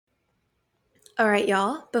All right,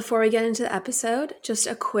 y'all, before we get into the episode, just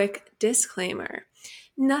a quick disclaimer.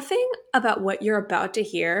 Nothing about what you're about to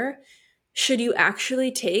hear should you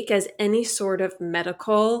actually take as any sort of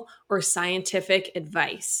medical or scientific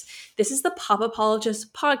advice. This is the Pop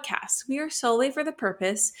Apologist podcast. We are solely for the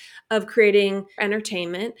purpose of creating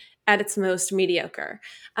entertainment at its most mediocre.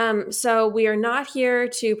 So we are not here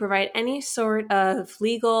to provide any sort of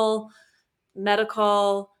legal,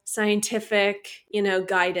 medical, scientific,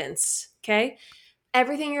 guidance, okay?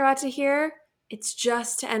 Everything you're about to hear, it's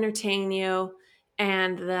just to entertain you,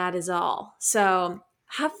 and that is all. So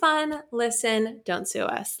have fun, listen, don't sue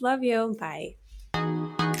us. Love you. Bye.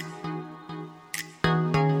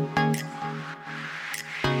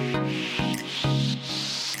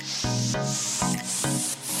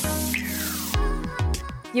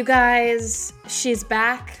 You guys, she's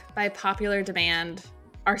back by popular demand.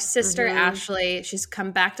 Our sister Ashley, she's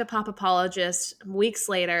come back to Pop Apologist weeks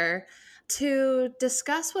later to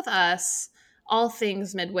discuss with us all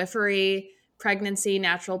things midwifery, pregnancy,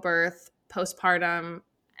 natural birth, postpartum,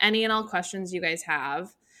 any and all questions you guys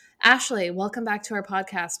have. Ashley, welcome back to our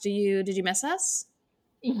podcast. Did you miss us?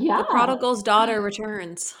 Yeah. The prodigal's daughter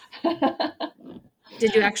returns.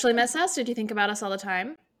 Did you actually miss us? Did you think about us all the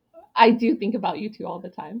time? I do think about you two all the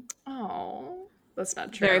time. Oh, that's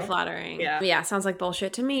not true. Very flattering. Yeah, sounds like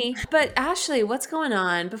bullshit to me. But Ashley, what's going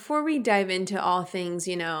on? Before we dive into all things,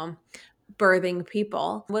 birthing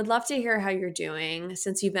people, would love to hear how you're doing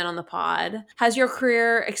since you've been on the pod. Has your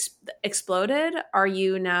career exploded? Are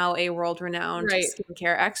you now a world-renowned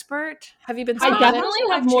skincare expert? Have you been spotted? I definitely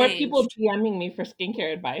have more people DMing me for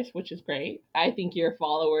skincare advice, which is great. I think your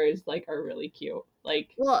followers are really cute.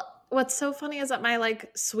 Well, what's so funny is that my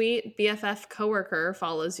sweet BFF coworker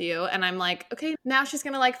follows you, and I'm like, okay, now she's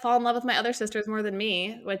gonna fall in love with my other sisters more than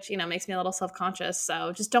me, which makes me a little self-conscious.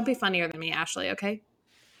 So just don't be funnier than me, Ashley, okay?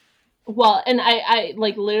 Well, and I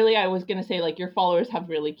literally I was gonna say your followers have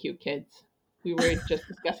really cute kids. We were just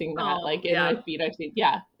discussing that. In my feed I've seen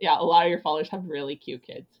a lot of your followers have really cute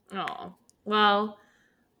kids. Oh, well,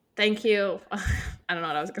 thank you. I don't know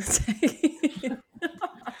what I was gonna say.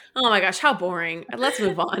 Oh my gosh, how boring. Let's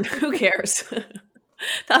move on. Who cares?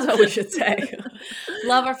 That's what we should say.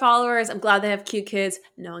 Love our followers. I'm glad they have cute kids.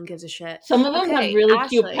 No one gives a shit. Some of them have really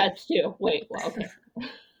cute pets too. Wait, well, okay.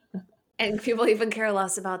 And people even care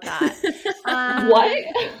less about that. What?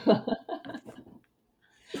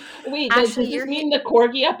 Wait, does this mean the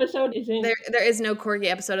Corgi episode isn't... There is no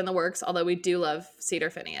Corgi episode in the works, although we do love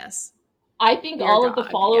Cedar Phineas. I think all of the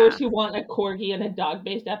followers who want a Corgi and a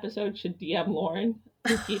dog-based episode should DM Lauren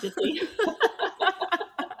repeatedly.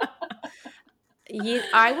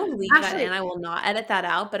 I will leave that in. I will not edit that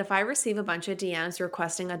out. But if I receive a bunch of DMs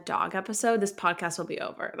requesting a dog episode, this podcast will be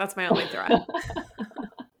over. That's my only threat.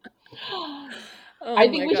 I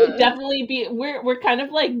think we should definitely be. We're kind of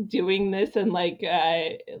doing this and I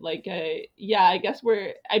guess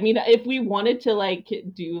we're. I mean, if we wanted to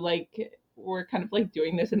do we're kind of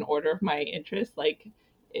doing this in order of my interest,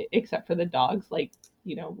 except for the dogs.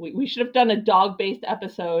 We should have done a dog-based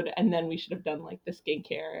episode, and then we should have done the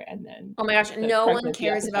skincare, and then. Oh my gosh, no one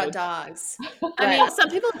cares about dogs. I mean, some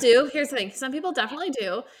people do. Here's the thing: some people definitely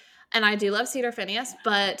do, and I do love Cedar Phineas,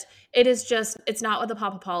 but it is it's not what the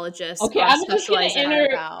Pop Apologist. Okay, I'm just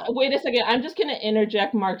gonna wait a second. I'm just gonna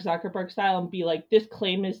interject Mark Zuckerberg style and be like, this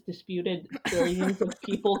claim is disputed. Billions of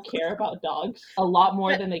people care about dogs a lot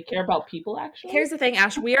more than they care about people. Actually, here's the thing,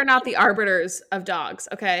 Ash. We are not the arbiters of dogs.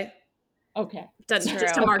 Okay. Okay. Just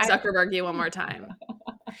to Mark Zuckerberg you one more time.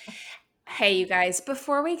 Hey, you guys,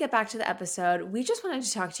 before we get back to the episode, we just wanted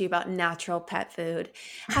to talk to you about natural pet food.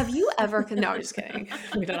 Have you ever... No, I'm just kidding.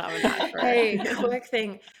 We don't have a dog. Hey, quick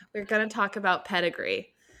thing. We're going to talk about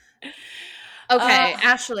pedigree. Okay,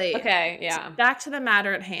 Ashley. Okay, yeah. Back to the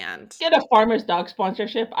matter at hand. Get a farmer's dog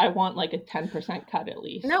sponsorship. I want a 10% cut at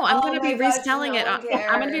least. No, I'm going to be reselling it. I'm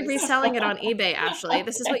going to be reselling it on eBay, Ashley.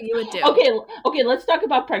 This is what you would do. Okay, let's talk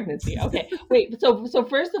about pregnancy. Okay, wait. So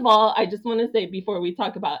first of all, I just want to say before we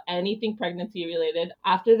talk about anything pregnancy related,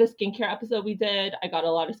 after the skincare episode we did, I got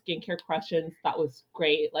a lot of skincare questions. That was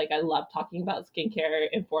great. I love talking about skincare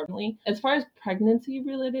informally. As far as pregnancy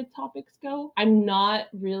related topics go, I'm not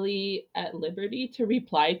really at liberty to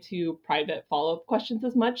reply to private follow-up questions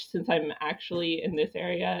as much, since I'm actually in this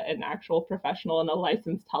area an actual professional and a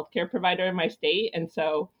licensed healthcare provider in my state. And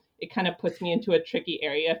so it kind of puts me into a tricky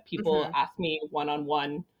area if people ask me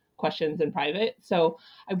one-on-one questions in private. So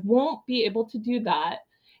I won't be able to do that.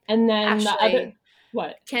 And then Ashley,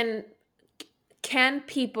 what? Can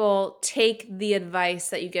people take the advice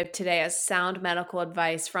that you give today as sound medical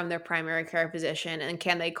advice from their primary care physician, and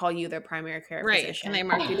can they call you their primary care Right. physician? Can they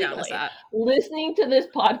mark you down as Honestly, that? listening to this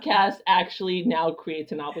podcast actually now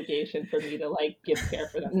creates an obligation for me to like give care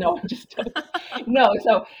for them. No, I'm just joking. No,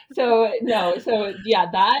 so yeah,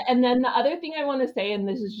 that. And then the other thing I want to say, and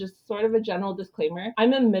this is just sort of a general disclaimer,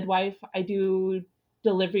 I'm a midwife. I do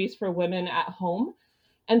deliveries for women at home.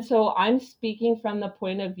 And so I'm speaking from the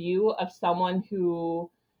point of view of someone who,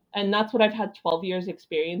 and that's what I've had 12 years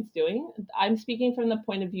experience doing. I'm speaking from the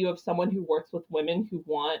point of view of someone who works with women who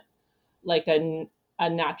want like a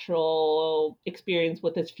natural experience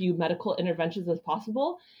with as few medical interventions as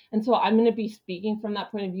possible. And so I'm going to be speaking from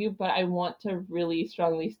that point of view, but I want to really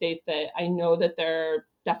strongly state that I know that there are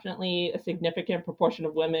definitely a significant proportion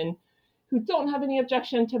of women who don't have any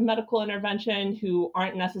objection to medical intervention, who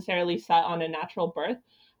aren't necessarily set on a natural birth,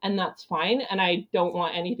 and that's fine. And I don't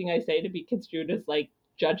want anything I say to be construed as like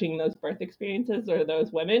judging those birth experiences or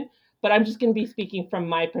those women, but I'm just going to be speaking from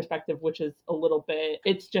my perspective, which is a little bit,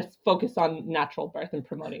 it's just focused on natural birth and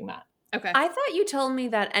promoting that. Okay. I thought you told me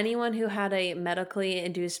that anyone who had a medically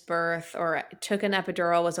induced birth or took an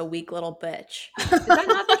epidural was a weak little bitch. Is that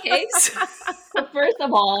not the case? So first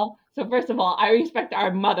of all, I respect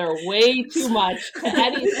our mother way too much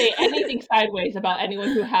to say anything sideways about anyone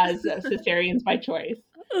who has cesareans by choice.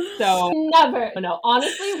 So never, no,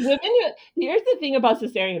 honestly, here's the thing about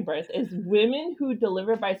cesarean birth is women who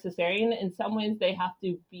deliver by cesarean, in some ways they have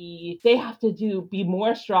to be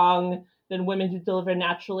more strong than women who deliver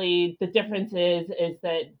naturally. The difference is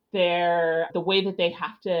that the way that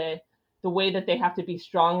they have to be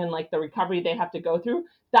strong and like the recovery they have to go through,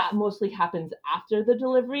 that mostly happens after the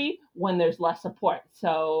delivery when there's less support.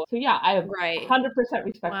 So yeah, I have 100%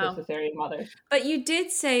 respect for cesarean mothers. But you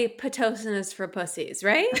did say Pitocin is for pussies,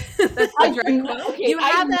 right? That's the direct quote. Okay, You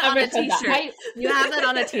have that on a t-shirt. You have that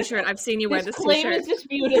on a t-shirt. I've seen you wear this claim t-shirt. is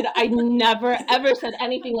disputed. I never ever said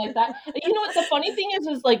anything like that. You know what the funny thing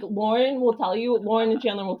is like Lauren and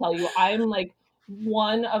Chandler will tell you, I'm like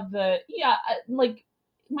one of the like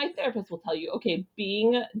my therapist will tell you, okay,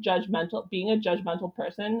 being a judgmental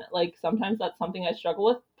person, like sometimes that's something I struggle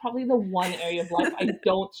with. Probably the one area of life I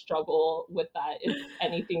don't struggle with that is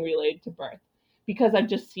anything related to birth, because I've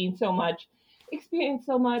just seen so much, experienced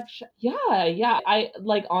so much. Yeah. I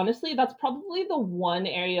like, honestly, that's probably the one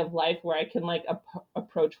area of life where I can like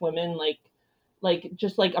approach women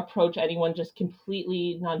just like approach anyone just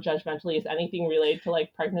completely non-judgmentally as anything related to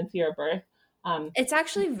like pregnancy or birth. It's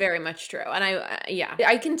actually very much true. And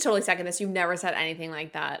I can totally second this. You've never said anything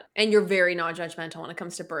like that. And you're very non-judgmental when it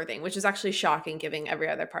comes to birthing, which is actually shocking given every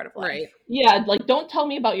other part of life. Right. Yeah, like don't tell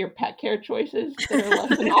me about your pet care choices that are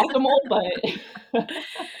less than optimal, but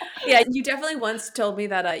yeah, you definitely once told me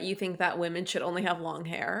that you think that women should only have long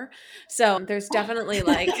hair. So there's definitely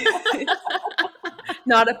like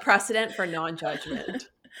not a precedent for non-judgment.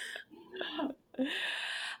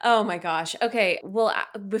 Oh my gosh. Okay. Well,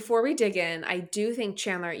 before we dig in, I do think,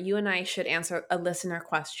 Chandler, you and I should answer a listener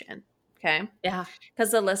question. Okay. Yeah. Because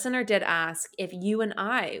the listener did ask if you and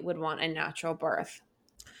I would want a natural birth,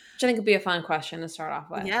 which I think would be a fun question to start off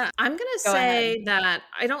with. Yeah. I'm going to say that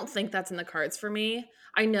I don't think that's in the cards for me.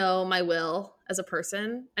 I know my will as a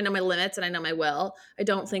person. I know my limits and I know my will. I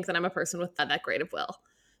don't think that I'm a person with that great of will.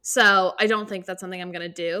 So I don't think that's something I'm going to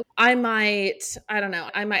do. I might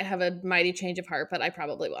have a mighty change of heart, but I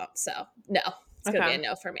probably won't. So no, it's going to be a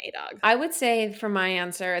no for me, dog. I would say for my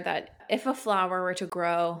answer that if a flower were to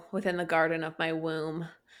grow within the garden of my womb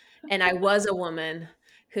and I was a woman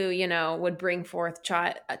who, would bring forth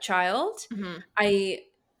a child,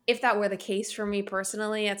 if that were the case for me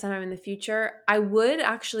personally at some time in the future, I would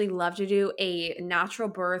actually love to do a natural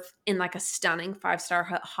birth in like a stunning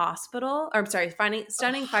 5-star hospital. Or I'm sorry,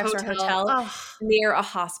 stunning 5-star hotel near a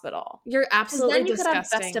hospital. You're absolutely disgusting. Then you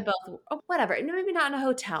could have best of both. Whatever. Maybe not in a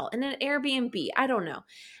hotel, in an Airbnb. I don't know.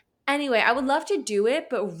 Anyway, I would love to do it,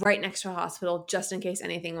 but right next to a hospital just in case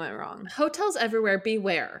anything went wrong. Hotels everywhere.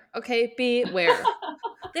 Beware. Okay? Beware.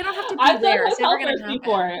 They don't have to be I've there. Done hotel births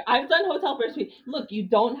before. I've done hotel births before. Look, you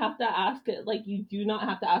don't have to ask it. Like, you do not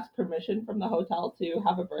have to ask permission from the hotel to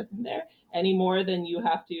have a birth in there any more than you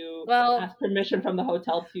have to ask permission from the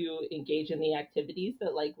hotel to engage in the activities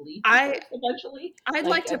that like lead to birth eventually. I'd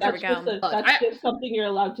like to. That's just something you're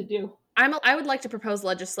allowed to do. I would like to propose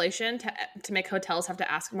legislation to make hotels have to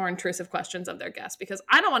ask more intrusive questions of their guests, because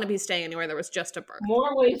I don't want to be staying anywhere there was just a birth.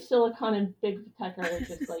 More ways Silicon and Big Tech are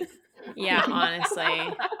just like. Yeah,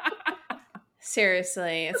 honestly.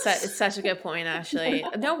 Seriously, it's such a good point, Ashley.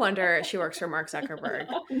 No wonder she works for Mark Zuckerberg.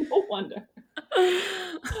 No wonder.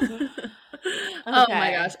 Oh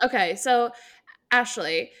my gosh. Okay, so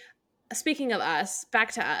Ashley, speaking of us,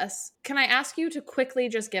 back to us, can I ask you to quickly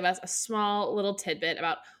just give us a small little tidbit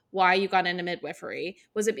about why you got into midwifery?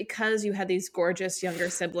 Was it because you had these gorgeous younger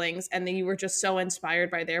siblings and that you were just so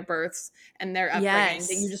inspired by their births and their upbringing that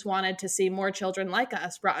you Yes. just wanted to see more children like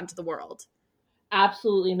us brought into the world?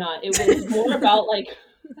 Absolutely not. It was more about like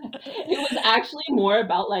it was actually more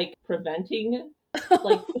about like preventing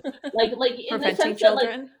like like in the Preventing sense that like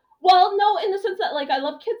children? well, no, in the sense that like I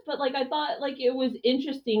love kids, but like I thought like it was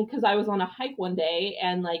interesting because I was on a hike one day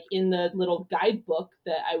and like in the little guidebook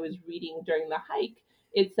that I was reading during the hike,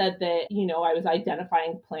 it said that, you know, I was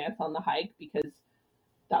identifying plants on the hike because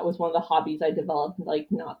that was one of the hobbies I developed, like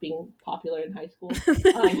not being popular in high school.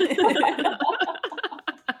 Um,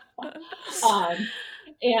 um,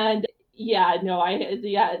 and yeah, no,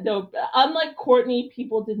 no. Unlike Courtney,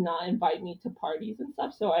 people did not invite me to parties and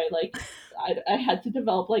stuff, so I had to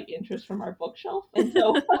develop like interest from our bookshelf, and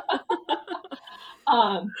so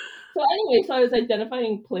um, so anyway, so I was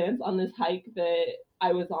identifying plants on this hike that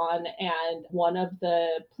I was on, and one of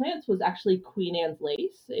the plants was actually Queen Anne's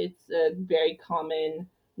lace. It's a very common,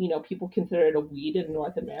 you know, people consider it a weed in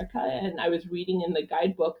North America. And I was reading in the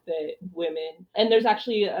guidebook that women, and there's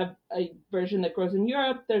actually a version that grows in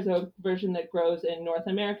Europe, there's a version that grows in North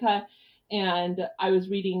America. And I was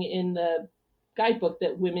reading in the guidebook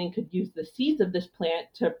that women could use the seeds of this plant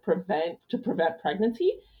to prevent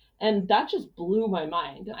pregnancy, and that just blew my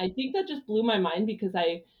mind. I think that just blew my mind because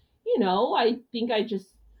I think I just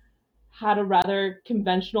had a rather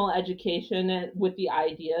conventional education with the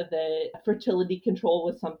idea that fertility control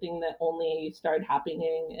was something that only started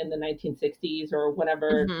happening in the 1960s or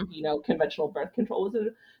whenever, Mhm. conventional birth control was.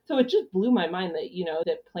 So it just blew my mind that,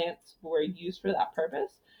 that plants were used for that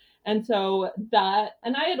purpose. And so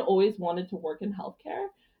and I had always wanted to work in healthcare.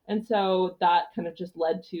 And so that kind of just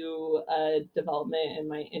led to a development in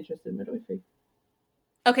my interest in midwifery.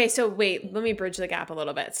 Okay, so wait, let me bridge the gap a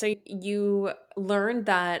little bit. So you learned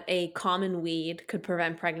that a common weed could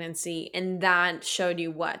prevent pregnancy, and that showed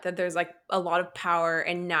you what? That there's like a lot of power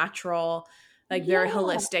in natural, like very Yeah,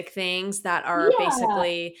 holistic things that are yeah,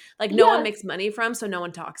 basically like no one yeah. makes money from, so no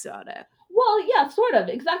one talks about it. Well, yeah, sort of,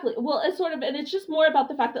 exactly. Well, it's sort of, and it's just more about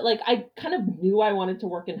the fact that, like, I kind of knew I wanted to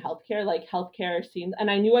work in healthcare. Like, healthcare seems, and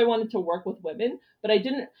I knew I wanted to work with women, but I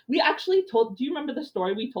didn't. We actually told, do you remember the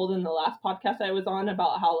story we told in the last podcast I was on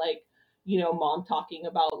about how, like, mom talking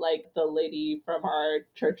about, like, the lady from our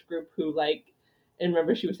church group who, like, and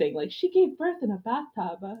remember she was saying, like, she gave birth in a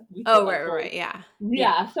bathtub. We told Oh, that right, right, story. right. Yeah. Yeah.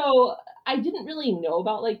 Yeah, so I didn't really know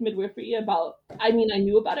about like midwifery I mean I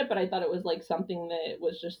knew about it, but I thought it was like something that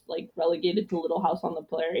was just like relegated to Little House on the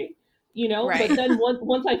Prairie, but Right. then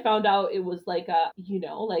once I found out it was like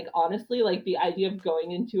like honestly like the idea of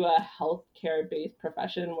going into a healthcare based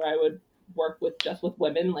profession where I would work with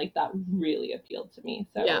women, like that really appealed to me.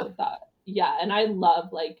 Yeah. So that yeah, and I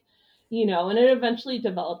love like and it eventually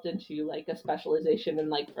developed into like a specialization in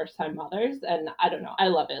like first time mothers. And I don't know, I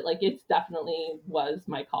love it. Like it's definitely was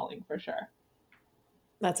my calling for sure.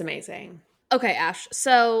 That's amazing. Okay, Ash.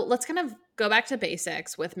 So let's kind of go back to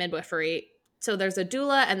basics with midwifery. So there's a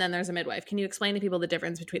doula and then there's a midwife. Can you explain to people the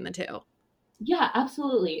difference between the two? Yeah,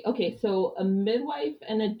 absolutely. Okay, so a midwife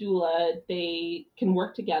and a doula, they can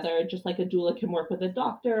work together just like a doula can work with a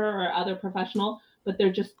doctor or other professional, but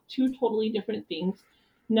they're just two totally different things.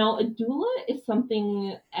 Now, a doula is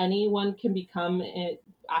something anyone can become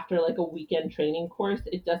after like a weekend training course.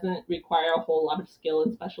 It doesn't require a whole lot of skill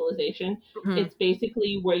and specialization. Mhm. It's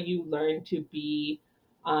basically where you learn to be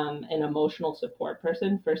an emotional support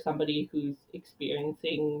person for somebody who's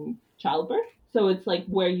experiencing childbirth. So it's like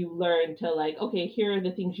where you learn to like, okay, here are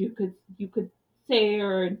the things you could say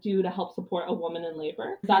or do to help support a woman in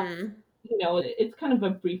labor. That's Mhm. it's kind of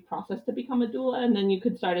a brief process to become a doula, and then you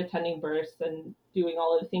could start attending births and doing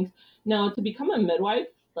all of the things. Now to become a midwife,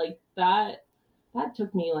 like that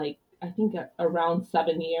took me like I think around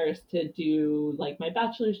 7 years to do like my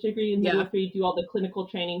bachelor's degree in Yeah. midwifery, do all the clinical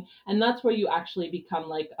training, and that's where you actually become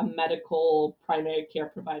like a medical primary care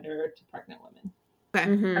provider to pregnant women. Okay.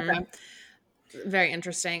 Mm-hmm. Okay. Very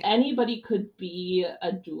interesting. Anybody could be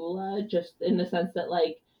a doula, just in the sense that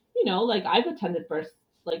like I've attended births,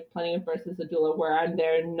 like plenty of births as a doula, where I'm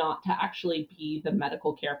there not to actually be the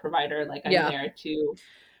medical care provider, like I'm Yeah. there to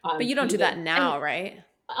But you don't be do the that and now, right?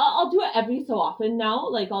 I'll do it every so often now.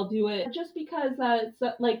 Like I'll do it just because,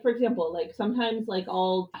 so, like for example, like sometimes like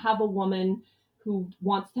I'll have a woman who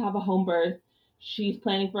wants to have a home birth. She's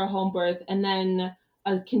planning for a home birth, and then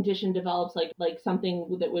a condition develops, like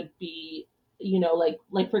something that would be,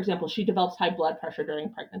 like for example, she develops high blood pressure during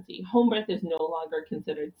pregnancy. Home birth is no longer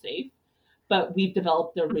considered safe, but we've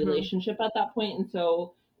developed a Mhm. relationship at that point, and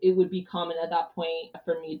so it would be common at that point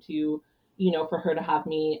for me to, for her to have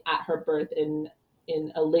me at her birth in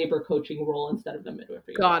a labor coaching role instead of the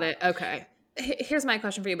midwifery role. Got it. Okay. Here's my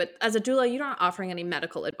question for you. But as a doula, you're not offering any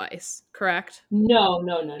medical advice, correct? No.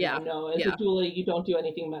 Yeah. As a doula, you don't do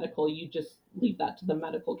anything medical. You just leave that to the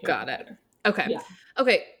medical care Got provider. it. Okay. Yeah.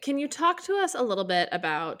 Okay. Can you talk to us a little bit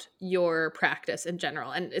about your practice in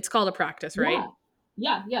general? And it's called a practice, right?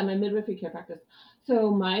 Yeah. My midwifery care practice.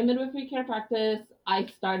 So my midwifery care practice, I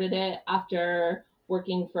started it after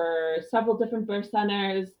working for several different birth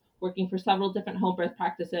centers, working for several different home birth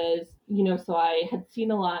practices, so I had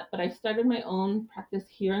seen a lot, but I started my own practice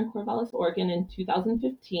here in Corvallis, Oregon in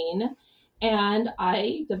 2015. And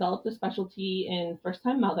I developed a specialty in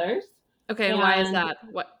first-time mothers. Okay. And why is that?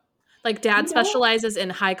 What? Like dad specializes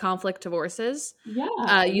in high conflict divorces.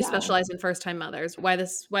 Yeah. You specialize in first-time mothers. Why the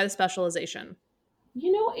specialization?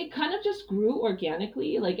 It kind of just grew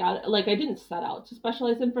organically. Like I didn't set out to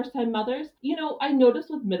specialize in first-time mothers. I noticed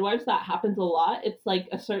with midwives that happens a lot. It's like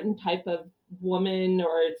a certain type of woman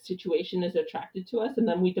or situation is attracted to us, and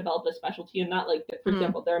then we develop a specialty in that. Like, for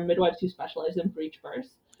example, there are midwives who specialize in breech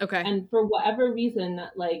births. Okay. And for whatever reason,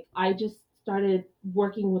 like, I just started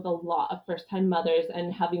working with a lot of first-time mothers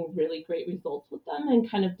and having really great results with them, and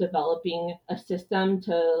kind of developing a system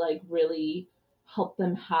to like really help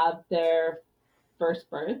them have their first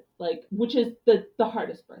birth, like, which is the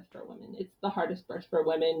hardest birth for women. It's the hardest birth for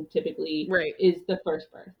women typically, right, is the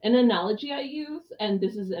first birth. An analogy I use, and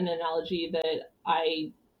this is an analogy that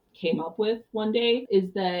I came up with one day,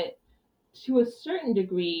 is that to a certain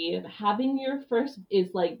degree, having your first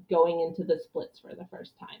is like going into the splits for the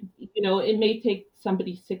first time. It may take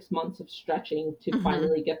somebody 6 months of stretching to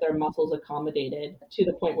finally get their muscles accommodated to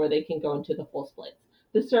the point where they can go into the full splits.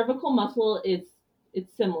 The cervical muscle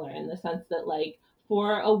it's similar in the sense that, like,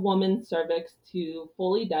 for a woman's cervix to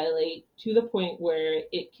fully dilate to the point where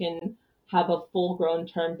it can have a full grown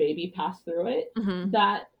term baby pass through it,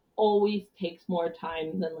 that always takes more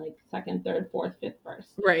time than like second, third, fourth, fifth birth.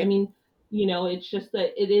 Right. I mean, it's just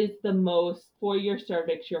that it is the most, for your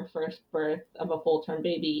cervix, your first birth of a full term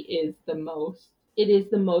baby is the most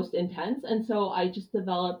intense. And so I just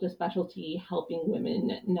developed a specialty helping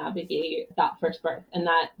women navigate that first birth. And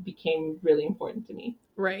that became really important to me.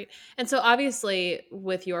 Right. And so obviously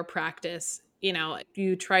with your practice,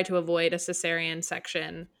 you try to avoid a cesarean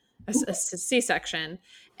section, a C-section.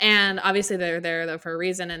 And obviously they're there though for a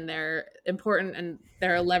reason, and they're important, and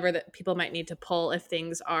they're a lever that people might need to pull if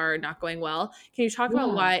things are not going well. Can you talk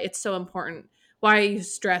about why it's so important? Why you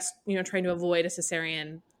stress, trying to avoid a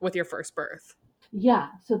cesarean with your first birth? Yeah,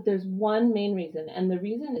 so there's one main reason, and the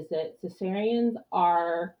reason is that cesareans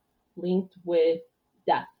are linked with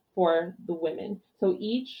death for the women. So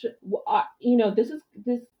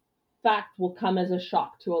this fact will come as a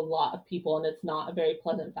shock to a lot of people, and it's not a very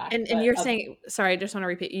pleasant fact. And you're saying, sorry, I just want to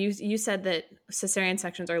repeat. You said that cesarean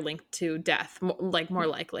sections are linked to death, more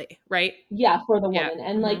likely, right? Yeah, for the woman. Yeah.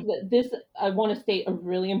 And like this, I want to state a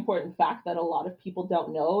really important fact that a lot of people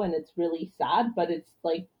don't know, and it's really sad, but it's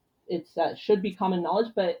like, should be common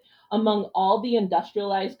knowledge. But among all the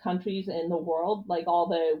industrialized countries in the world, like all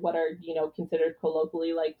the what are considered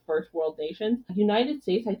colloquially like first world nations, the United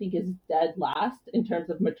States, I think, is dead last in terms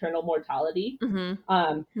of maternal mortality.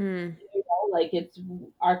 Like,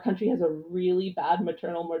 our country has a really bad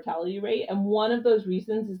maternal mortality rate, and one of those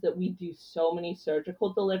reasons is that we do so many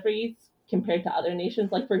surgical deliveries compared to other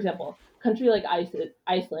nations. Like, for example, a country like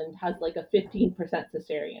Iceland has like a 15%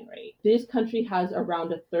 cesarean rate. This country has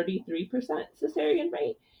around a 33% cesarean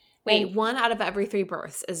rate. Wait, 1 out of every 3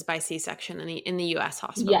 births is by C-section in the U.S.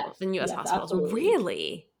 hospital. Yes, in U.S. hospitals. Absolutely.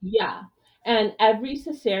 Really? Yeah, and every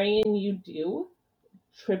cesarean you do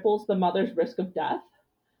triples the mother's risk of death.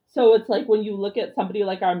 So it's like when you look at somebody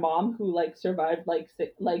like our mom who like survived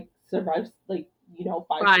survives 5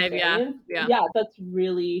 cesareans. Yeah, that's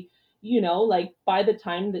really, like by the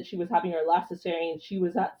time that she was having her last cesarean, she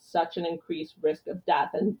was at such an increased risk of death,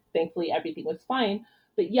 and thankfully everything was fine.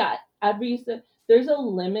 But yeah, there's a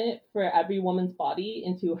limit for every woman's body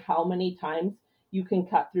into how many times you can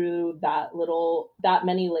cut through that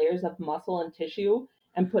many layers of muscle and tissue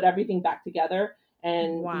and put everything back together.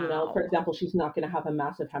 And, for example, she's not going to have a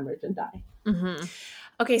massive hemorrhage and die.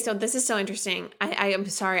 Okay, so this is so interesting. I am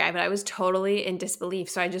sorry, but I was totally in disbelief.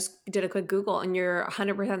 So I just did a quick Google, and you're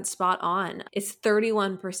 100% spot on. It's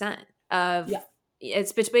 31% of. Yeah.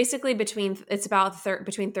 It's basically between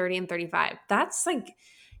 30 and 35. That's like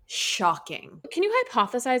shocking. Can you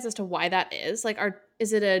hypothesize as to why that is? Like,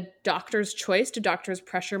 is it a doctor's choice? Do doctors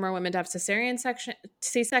pressure more women to have cesarean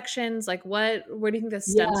C-sections? Like, where do you think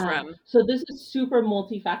this stems from? So this is super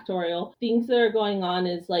multifactorial. Things that are going on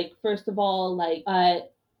is, like, first of all, like,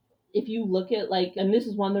 if you look at like, and this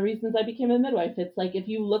is one of the reasons I became a midwife, it's like, if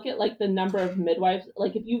you look at like the number of midwives,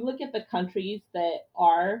 like if you look at the countries that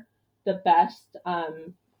are the best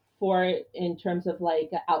for in terms of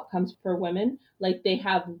like outcomes for women, like they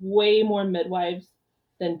have way more midwives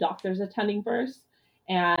than doctors attending births,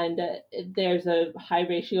 and there's a high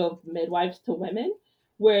ratio of midwives to women.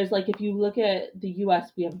 Whereas, like, if you look at the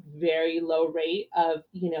US, we have very low rate of,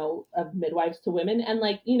 of midwives to women. And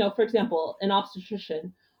like, for example, an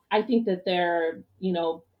obstetrician, I think that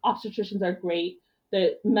obstetricians are great.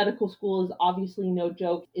 The medical school is obviously no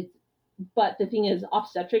joke. But the thing is,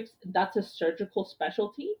 obstetrics, that's a surgical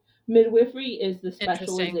specialty. Midwifery is the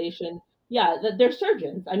specialization. Yeah, they're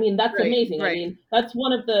surgeons. I mean, that's amazing. Right. I mean, that's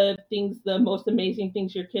one of the most amazing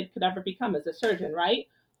things your kid could ever become is a surgeon, right?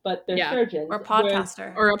 But they're surgeons. Or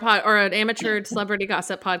podcaster. Or an amateur celebrity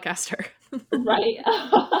gossip podcaster. Right.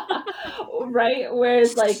 Right.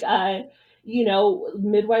 Whereas like,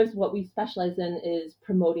 midwives, what we specialize in is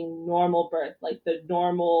promoting normal birth, like the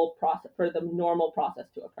normal process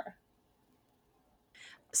to occur.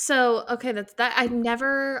 So, okay, that's that. I've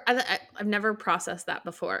never processed that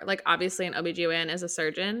before. Like, obviously an OBGYN is a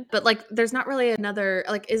surgeon, but like, there's not really another,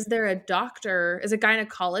 like, is there a doctor, is a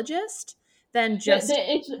gynecologist? Then just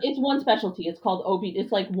it's one specialty. It's called OB.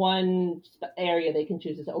 It's like one area they can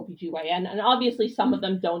choose is OBGYN, and obviously some of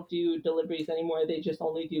them don't do deliveries anymore. They just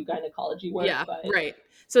only do gynecology work. Yeah, right.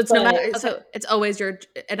 So it's no matter. So it's always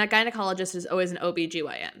and a gynecologist is always an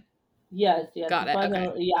OBGYN. Yes. Got it.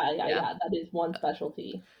 Okay. Yeah. That is one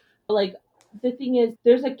specialty. Like, the thing is,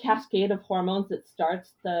 there's a cascade of hormones that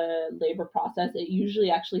starts the labor process. It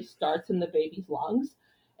usually actually starts in the baby's lungs,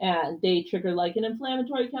 and they trigger like an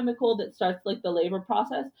inflammatory chemical that starts like the labor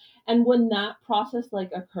process. And when that process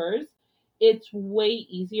like occurs, it's way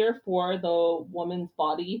easier for the woman's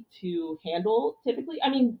body to handle typically. I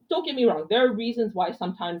mean, don't get me wrong. There are reasons why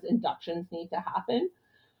sometimes inductions need to happen.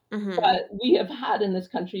 Mm-hmm. But we have had in this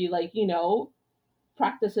country, like,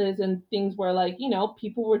 practices and things where like,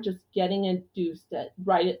 people were just getting induced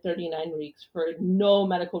right at 39 weeks for no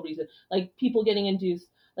medical reason. Like people getting induced,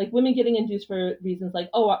 like women getting induced for reasons like,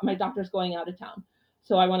 oh, my doctor's going out of town,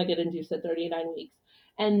 so I want to get induced at 39 weeks.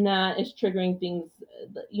 And that is triggering things,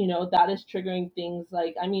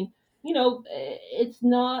 like, I mean, it's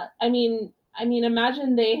not, I mean,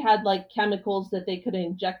 imagine they had like chemicals that they could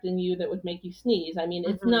inject in you that would make you sneeze. I mean,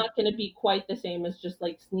 it's not going to be quite the same as just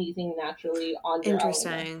like sneezing naturally on your own.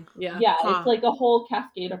 Interesting. Yeah. Yeah. Huh. It's like a whole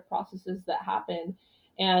cascade of processes that happen.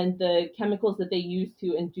 And the chemicals that they use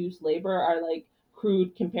to induce labor are like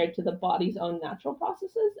crude compared to the body's own natural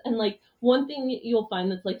processes. And like one thing you'll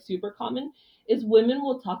find that's like super common is women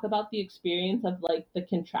will talk about the experience of like the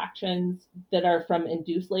contractions that are from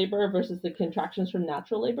induced labor versus the contractions from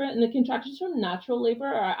natural labor. And the contractions from natural labor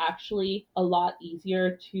are actually a lot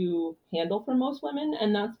easier to handle for most women.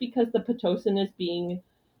 And that's because the Pitocin is being,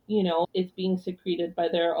 it's being secreted by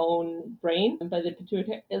their own brain, by the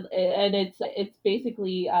pituitary. And it's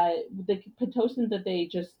basically the Pitocin that they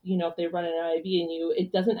just, if they run an IV in you,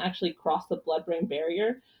 it doesn't actually cross the blood-brain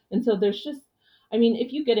barrier. And so there's just, I mean,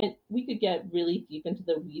 if you get in, we could get really deep into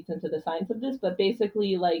the weeds, into the science of this, but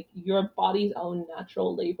basically like your body's own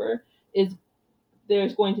natural labor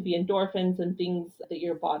there's going to be endorphins and things that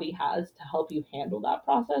your body has to help you handle that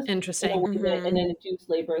process. Interesting. In an induced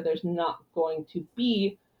labor, there's not going to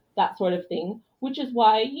be that sort of thing, which is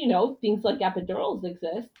why, things like epidurals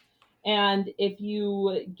exist. And if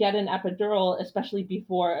you get an epidural, especially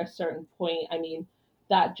before a certain point, I mean,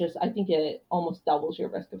 I think it almost doubles your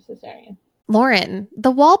risk of cesarean. Lauren,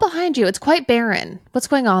 the wall behind you, it's quite barren. What's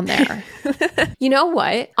going on there? You know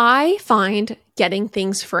what? I find getting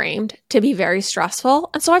things framed to be very stressful.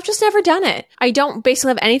 And so I've just never done it. I don't basically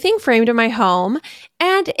have anything framed in my home.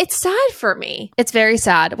 And it's sad for me. It's very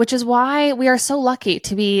sad, which is why we are so lucky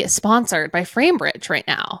to be sponsored by FrameBridge right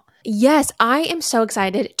now. Yes, I am so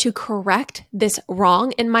excited to correct this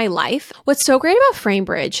wrong in my life. What's so great about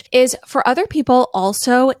FrameBridge is for other people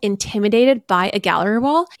also intimidated by a gallery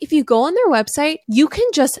wall, if you go on their website, you can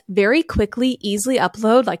just very quickly, easily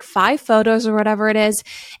upload like 5 photos or whatever it is,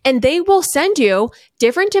 and they will send you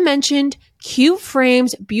different dimensioned, cute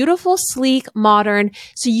frames, beautiful, sleek, modern,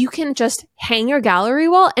 so you can just hang your gallery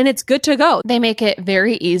wall and it's good to go. They make it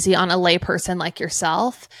very easy on a layperson like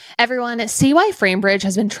yourself. Everyone, see why FrameBridge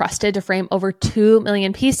has been trusted to frame over 2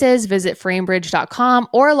 million pieces. Visit framebridge.com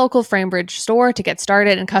or a local FrameBridge store to get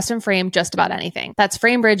started and custom frame just about anything. That's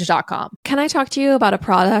framebridge.com. Can I talk to you about a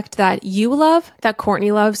product that you love, that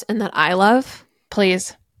Courtney loves, and that I love?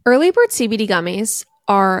 Please. Early Bird CBD gummies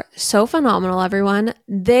are so phenomenal, everyone.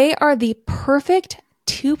 They are the perfect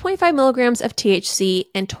 2.5 milligrams of THC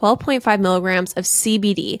and 12.5 milligrams of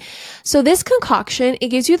CBD. So this concoction, it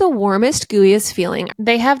gives you the warmest, gooeyest feeling.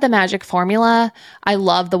 They have the magic formula. I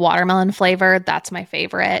love the watermelon flavor. That's my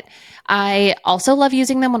favorite. I also love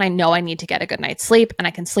using them when I know I need to get a good night's sleep and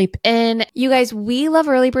I can sleep in. You guys, we love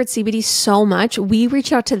Early Bird CBD so much. We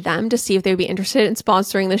reached out to them to see if they would be interested in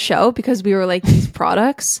sponsoring the show because we were like, these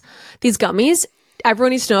products, these gummies,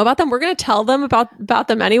 everyone needs to know about them. We're going to tell them about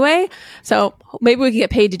them anyway. So maybe we can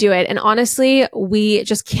get paid to do it. And honestly, we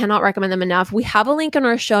just cannot recommend them enough. We have a link in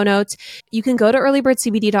our show notes. You can go to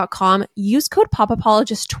earlybirdcbd.com, use code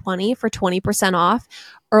POPApologist20 for 20% off.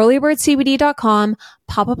 Earlybirdcbd.com,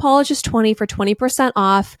 POPApologist20 for 20%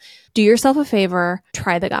 off. Do yourself a favor,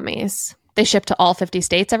 try the gummies. They ship to all 50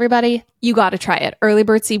 states, everybody. You got to try it.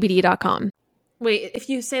 Earlybirdcbd.com. Wait, if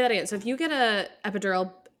you say that again. So if you get a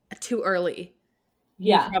epidural too early,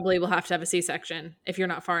 you probably will have to have a C-section if you're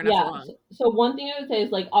not far enough along. So one thing I would say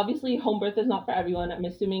is, like, obviously home birth is not for everyone. I'm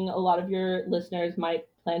assuming a lot of your listeners might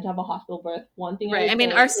plan to have a hospital birth. One thing I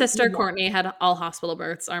mean, our sister Courtney had all hospital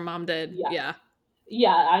births. Our mom did.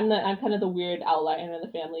 Yeah, I'm kind of the weird outlier in the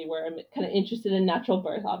family where I'm kind of interested in natural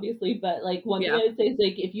birth, obviously. But like one thing I would say is,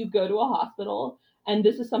 like, if you go to a hospital, and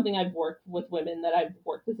this is something I've worked with women that I've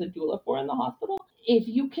worked as a doula for in the hospital, if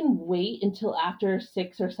you can wait until after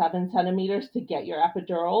 6 or 7 centimeters to get your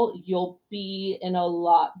epidural, you'll be in a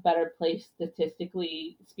lot better place,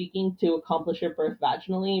 statistically speaking, to accomplish your birth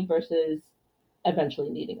vaginally versus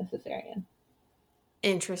eventually needing a cesarean.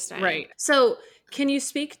 Interesting. Right. So can you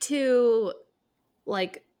speak to,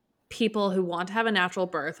 like, people who want to have a natural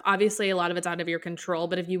birth? Obviously, a lot of it's out of your control,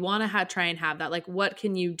 but if you want to try and have that, like, what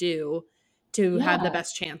can you do to have the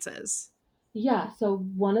best chances? Yeah. So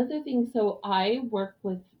one of the things, so I work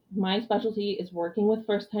with, my specialty is working with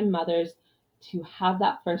first-time mothers to have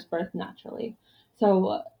that first birth naturally.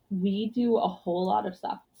 So we do a whole lot of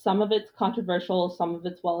stuff. Some of it's controversial, some of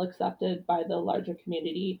it's well accepted by the larger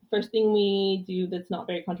community. First thing we do that's not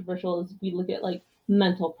very controversial is we look at, like,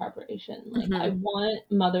 mental preparation. Like, I want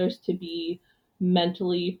mothers to be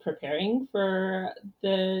mentally preparing for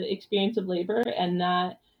the experience of labor, and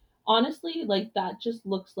that honestly, like, that just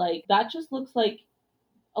looks like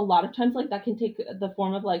a lot of times, like, that can take the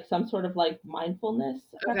form of, like, some sort of, like, mindfulness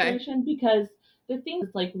preparation, because the thing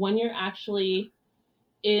is, like, when you're actually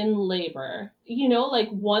in labor, you know, like,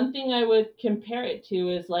 one thing I would compare it to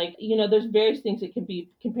is, like, you know, there's various things it can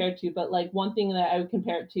be compared to, but, like, one thing that I would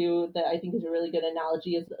compare it to that I think is a really good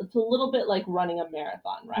analogy is it's a little bit like running a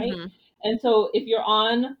marathon, right? And so if you're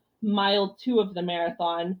on mile 2 of the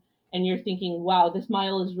marathon and you're thinking, wow, this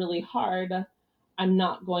mile is really hard, I'm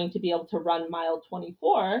not going to be able to run mile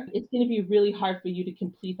 24, it's going to be really hard for you to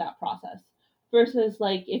complete that process. Versus,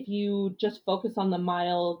 like, if you just focus on the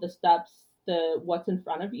mile, the steps, the what's in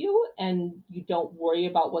front of you, and you don't worry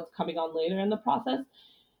about what's coming on later in the process,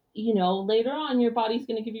 you know, later on your body's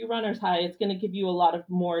going to give you runner's high. It's going to give you a lot of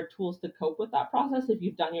more tools to cope with that process if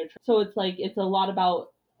you've done your so it's like it's a lot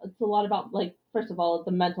about like, first of all,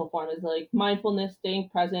 the mental form is like mindfulness, staying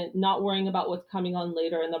present, not worrying about what's coming on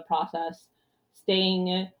later in the process,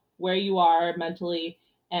 staying where you are mentally,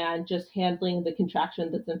 and just handling the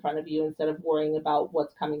contraction that's in front of you instead of worrying about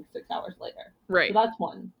what's coming 6 hours later. Right. So that's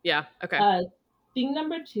one. Yeah. Okay. Thing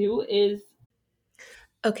number 2 is,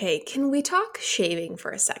 okay, can we talk shaving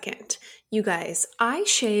for a second? You guys, I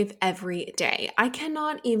shave every day. I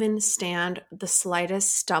cannot even stand the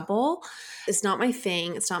slightest stubble. It's not my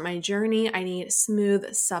thing. It's not my journey. I need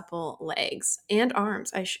smooth, supple legs and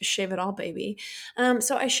arms. I shave it all, baby.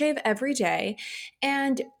 So I shave every day.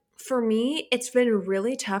 And for me, it's been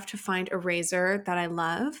really tough to find a razor that I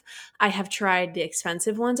love. I have tried the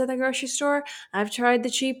expensive ones at the grocery store. I've tried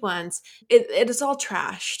the cheap ones. It is all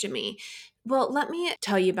trash to me. Well, let me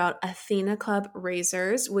tell you about Athena Club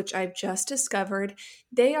razors, which I've just discovered.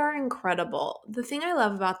 They are incredible. The thing I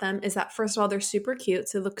love about them is that, first of all, they're super cute.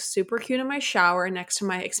 So they look super cute in my shower next to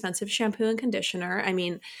my expensive shampoo and conditioner. I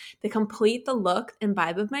mean, they complete the look and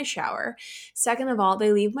vibe of my shower. Second of all,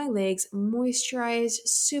 they leave my legs moisturized,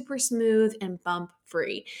 super smooth, and bump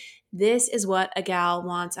free. This is what a gal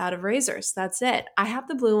wants out of razors. That's it. I have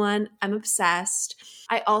the blue one. I'm obsessed.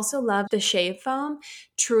 I also love the shave foam.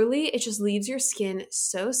 Truly, it just leaves your skin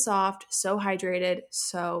so soft, so hydrated,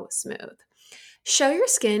 so smooth. Show your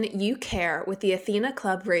skin you care with the Athena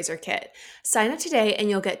Club Razor Kit. Sign up today and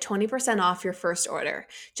you'll get 20% off your first order.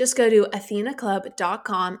 Just go to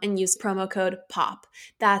athenaclub.com and use promo code POP.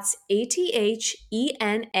 That's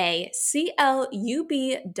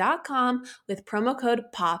ATHENACLUB.com with promo code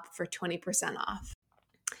POP for 20% off.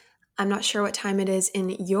 I'm not sure what time it is in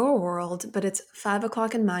your world, but it's 5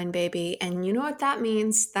 o'clock in mine, baby. And you know what that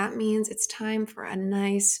means? That means it's time for a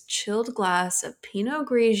nice chilled glass of Pinot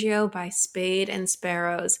Grigio by Spade and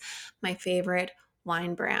Sparrows, my favorite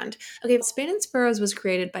wine brand. Okay, Spade and Sparrows was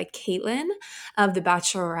created by Caitlin of The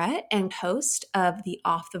Bachelorette and host of the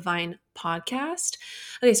Off the Vine podcast.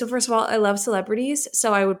 Okay, so first of all, I love celebrities,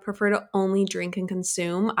 so I would prefer to only drink and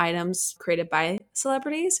consume items created by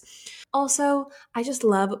celebrities. Also, I just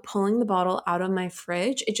love pulling the bottle out of my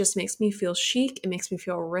fridge. It just makes me feel chic. It makes me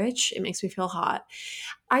feel rich. It makes me feel hot.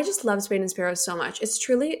 I just love Spade and Sparrows so much. It's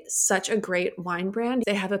truly such a great wine brand.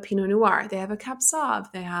 They have a Pinot Noir. They have a Cab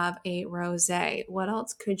Sauv. They have a Rosé. What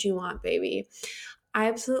else could you want, baby? I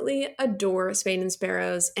absolutely adore Spade and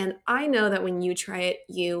Sparrows, and I know that when you try it,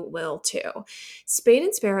 you will too. Spade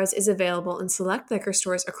and Sparrows is available in select liquor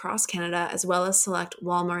stores across Canada as well as select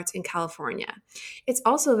Walmarts in California. It's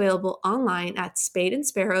also available online at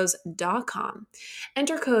spadeandsparrows.com.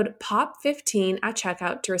 Enter code POP15 at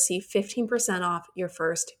checkout to receive 15% off your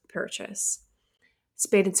first purchase.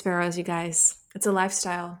 Spade and Sparrows, you guys. It's a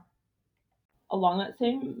lifestyle. Along that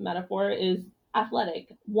same metaphor is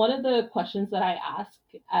athletic. One of the questions that I ask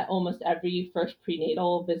at almost every first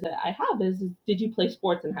prenatal visit I have is, did you play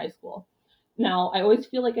sports in high school? Now, I always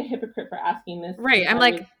feel like a hypocrite for asking this. Right. I'm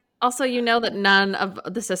like, also, you know that none of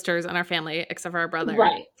the sisters in our family, except for our brother,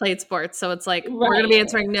 played sports. So it's like, we're going to be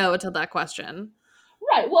answering no to that question.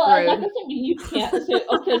 Right. Well, that doesn't mean you can't.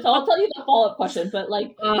 Okay, so I'll tell you the follow-up question. But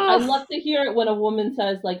like, I love to hear it when a woman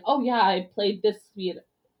says like, oh yeah, I played this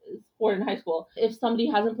sport in high school. If somebody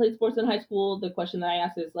hasn't played sports in high school, the question that I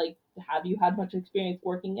ask is like, have you had much experience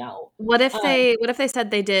working out? What if they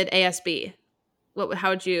said they did ASB? How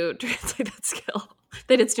would you translate that skill?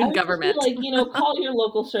 They did student government. Like, call your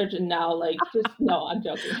local surgeon now. Like, just no, I'm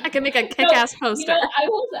joking. I can make a kick-ass poster.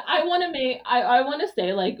 I want to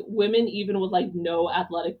say like women even with like no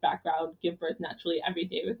athletic background give birth naturally every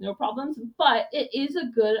day with no problems. But it is a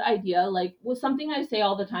good idea. Like, something I say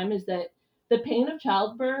all the time is that the pain of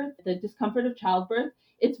childbirth, the discomfort of childbirth,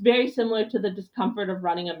 it's very similar to the discomfort of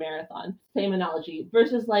running a marathon. Same analogy.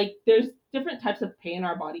 Versus like there's different types of pain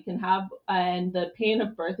our body can have, and the pain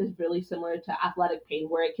of birth is really similar to athletic pain,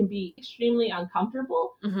 where it can be extremely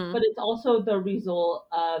uncomfortable, but it's also the result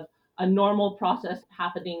of a normal process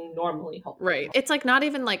happening normally, hopefully. Right. It's like not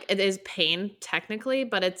even like it is pain technically,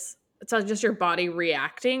 but it's just your body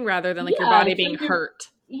reacting rather than like your body being hurt.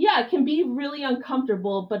 Yeah, it can be really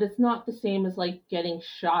uncomfortable, but it's not the same as like getting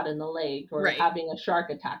shot in the leg or having a shark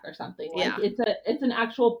attack or something. Like it's an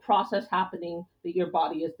actual process happening that your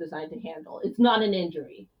body is designed to handle. It's not an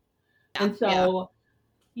injury. And so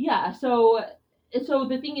so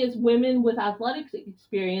the thing is, women with athletics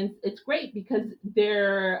experience, it's great because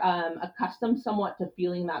they're accustomed somewhat to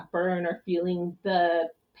feeling that burn or feeling the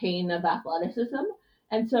pain of athleticism.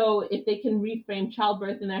 And so if they can reframe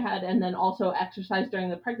childbirth in their head and then also exercise during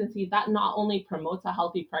the pregnancy, that not only promotes a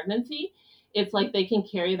healthy pregnancy, it's like they can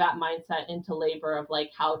carry that mindset into labor of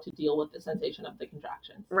like how to deal with the sensation of the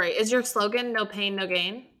contractions. Right. Is your slogan no pain, no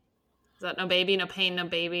gain? Is that no baby, no pain, no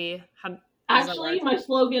baby? Actually, my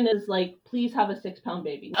slogan is like, please have a 6-pound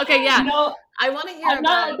baby. Okay, yeah. I want to hear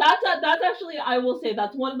about... That's actually, I will say,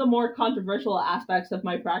 that's one of the more controversial aspects of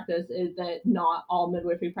my practice is that not all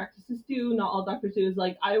midwifery practices do, not all doctors do. Is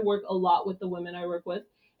like, I work a lot with the women I work with,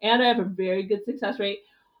 and I have a very good success rate.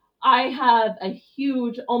 I have a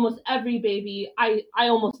huge, almost every baby, I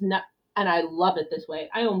almost never, and I love it this way,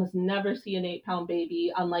 I almost never see an 8-pound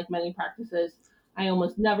baby, unlike many practices. I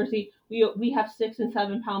almost never see. We have 6 and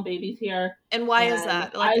 7 pound babies here. And why is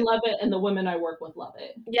that? Like, I love it, and the women I work with love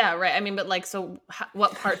it. Yeah, right. I mean, but like, so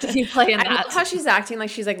what part do you play in that? I love how she's acting like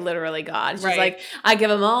she's like literally God. She's like, I give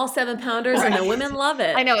them all 7-pounders, and the women love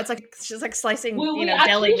it. I know, it's like she's like slicing,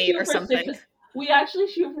 deli meat or something. We actually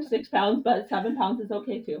shoot for 6 pounds, but 7 pounds is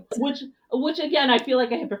okay too. Which again, I feel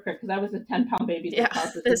like a hypocrite because I was a 10-pound baby.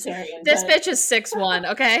 This bitch is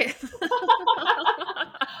 6'1", okay?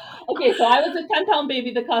 Okay, so I was a 10-pound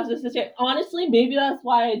baby that caused this cesarean. Honestly, maybe that's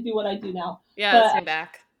why I do what I do now. Yeah, same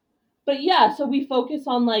back. But yeah, so we focus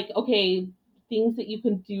on like, okay, things that you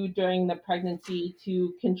can do during the pregnancy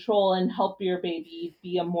to control and help your baby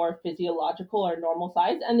be a more physiological or normal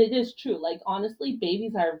size. And it is true. Like, honestly,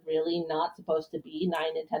 babies are really not supposed to be 9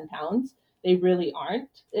 and 10 pounds. They really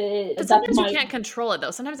aren't. But sometimes you can't control it,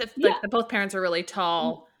 though. Sometimes if both parents are really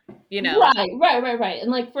tall, Right.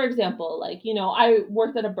 And like, for example, like, I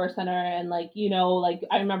worked at a birth center and like, like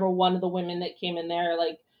I remember one of the women that came in there,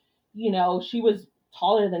 like, she was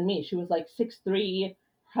taller than me. She was like 6'3".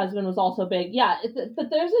 Her husband was also big. Yeah. But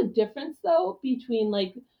there's a difference though between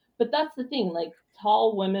like But that's the thing, like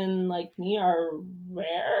tall women like me are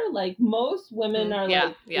rare. Like most women are Yeah,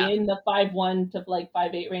 like yeah. in the 5'1" to like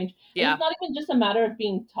 5'8" range. And Yeah. it's not even just a matter of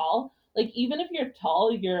being tall. Like even if you're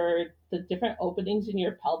tall, the different openings in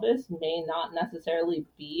your pelvis may not necessarily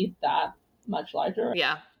be that much larger,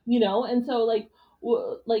 Yeah. you know? And so like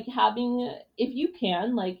having, if you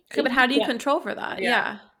can, like Okay, if but how do you can, control for that?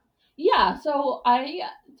 Yeah. yeah, so I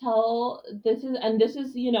tell this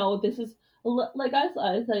is, you know, this is like I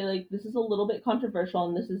say, like this is a little bit controversial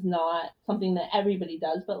and this is not something that everybody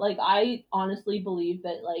does, but like I honestly believe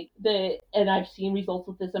that and I've seen results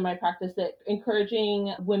with this in my practice, that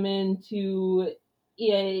encouraging women to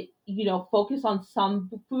you know, focus on some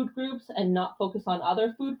food groups and not focus on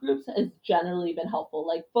other food groups has generally been helpful.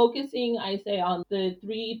 Like focusing, I say, on the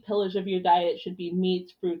 3 pillars of your diet should be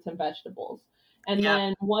meats, fruits, and vegetables. And Yeah.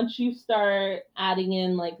 then once you start adding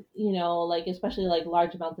in, like, you know, like especially like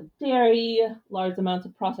large amounts of dairy, large amounts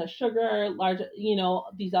of processed sugar, large, you know,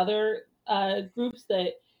 these other groups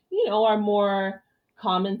that, you know, are more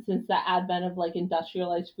common since the advent of like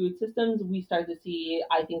industrialized food systems, we start to see,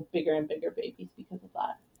 I think, bigger and bigger babies because of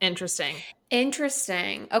that.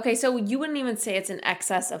 Interesting. Okay, so you wouldn't even say it's an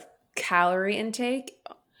excess of calorie intake.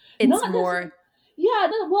 It's Not more. Yeah,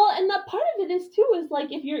 well, and that part of it is too is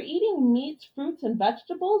like if you're eating meats, fruits, and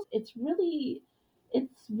vegetables, it's really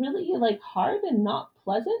like hard and not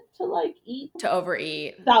pleasant to like eat To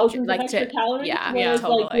overeat, thousands of like extra to, calories. yeah, Whereas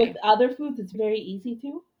like with totally. other foods, it's very easy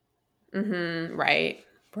to. Right,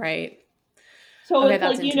 right. So Okay, it's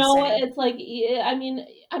that's like, you know, interesting. it's like I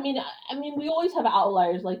mean, we always have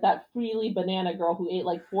outliers like that freely banana girl who ate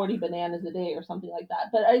like 40 bananas a day or something like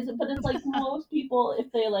that. But it's like most people,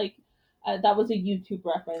 if they like, that was a YouTube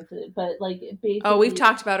reference, but like Oh, we've basically,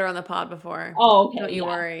 talked about her on the pod before. oh, okay, Don't you yeah.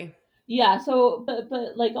 worry. Yeah, so but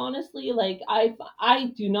like honestly, like I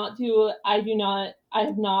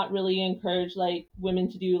have not really encouraged like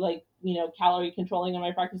women to do like, you know, calorie controlling in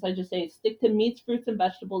my practice. I just say stick to meats, fruits, and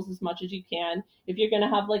vegetables as much as you can. If you're gonna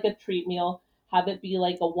have like a treat meal, have it be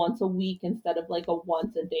like a once a week instead of like a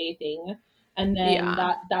once a day thing. And then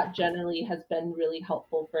Yeah. that generally has been really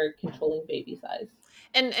helpful for controlling baby size.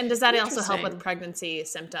 And does that also help with Interesting. pregnancy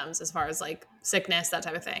symptoms as far as like sickness, that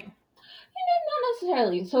type of thing? Not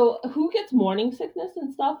necessarily. So who gets morning sickness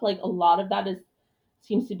and stuff? Like a lot of that is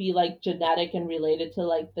seems to be like genetic and related to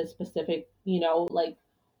like the specific, you know, like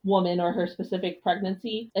woman or her specific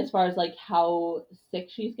pregnancy as far as like how sick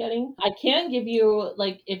she's getting. I can give you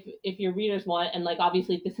like if your readers want, and like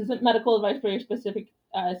obviously this isn't medical advice for your specific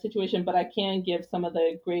situation, but I can give some of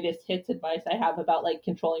the greatest hits advice I have about like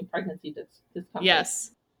controlling pregnancy discomfort.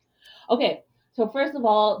 Yes. Okay, so first of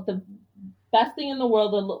all, the best thing in the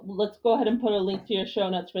world, let's go ahead and put a link to your show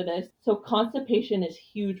notes for this. So constipation is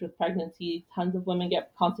huge with pregnancy. Tons of women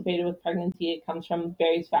get constipated with pregnancy. It comes from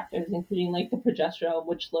various factors, including like the progesterone,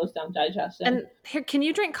 which slows down digestion. And here, can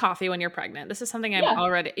you drink coffee when you're pregnant? This is something I'm Yeah.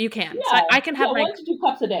 already, you can. So Yeah, I can have my, 1 to 2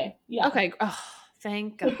 cups a day. Yeah. okay. Oh,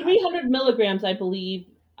 thank So God. 300 milligrams, I believe.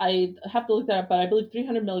 I have to look that up, but I believe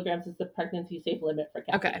 300 milligrams is the pregnancy safe limit for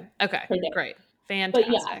caffeine. Okay. Per day. Great. But yeah,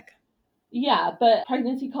 Fantastic. yeah, but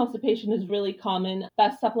pregnancy constipation is really common.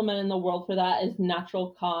 Best supplement in the world for that is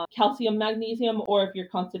natural calcium magnesium, or if your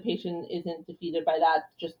constipation isn't defeated by that,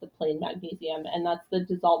 just the plain magnesium. And that's the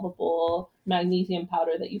dissolvable magnesium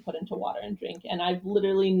powder that you put into water and drink. And I've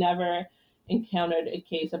literally never encountered a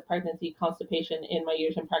case of pregnancy constipation in my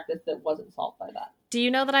years in practice that wasn't solved by that. Do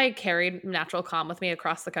you know that I carried Natural Calm with me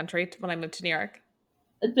across the country when I moved to New York?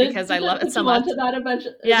 Did Because I love it so much. That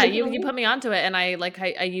eventually? Yeah, you put me onto it, and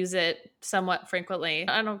I use it somewhat frequently.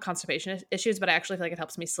 I don't know constipation issues, but I actually feel like it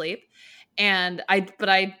helps me sleep. And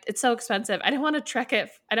it's so expensive. I didn't want to trek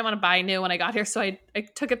it. I didn't want to buy new when I got here, so I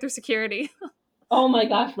took it through security. Oh my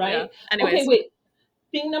gosh, right? Yeah. Anyways. Okay, wait.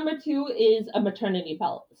 Thing number 2 is a maternity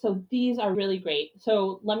belt. So these are really great.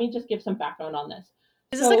 So let me just give some background on this.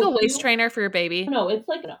 Is this like a waist trainer for your baby? No, it's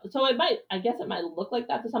like, so I guess it might look like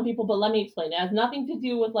that to some people, but let me explain. It has nothing to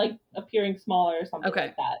do with like appearing smaller or something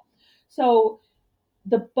like that. So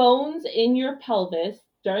the bones in your pelvis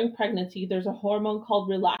during pregnancy, there's a hormone called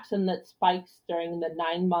relaxin that spikes during the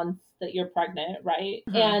 9 months that you're pregnant, right?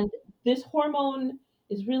 Mm-hmm. And this hormone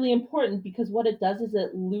is really important because what it does is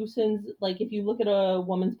it loosens, like if you look at a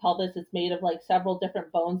woman's pelvis, it's made of like several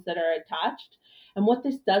different bones that are attached. And what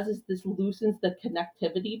this does is this loosens the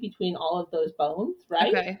connectivity between all of those bones,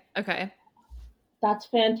 right? Okay. That's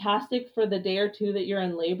fantastic for the day or two that you're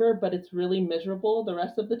in labor, but it's really miserable the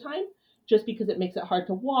rest of the time just because it makes it hard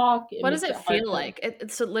to walk. What does it feel like?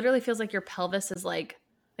 It literally feels like your pelvis is like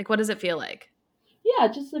what does it feel like? Yeah,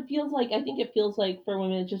 just it feels like, I think it feels like for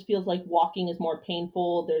women, it just feels like walking is more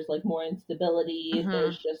painful. There's like more instability. Mm-hmm.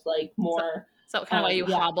 There's just like So, more, so kind of why you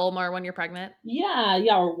yeah, hobble more when you're pregnant. yeah,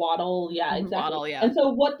 or waddle. Yeah, Mhm, exactly. waddle, yeah. And so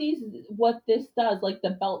what this does, like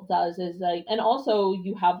the belt does, is like, and also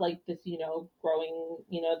you have like this, growing,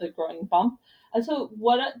 the growing bump. And so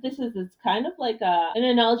what this is, it's kind of like an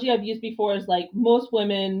analogy I've used before is like most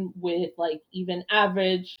women with like even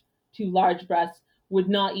average to large breasts would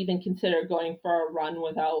not even consider going for a run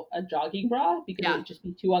without a jogging bra because it Yeah. would just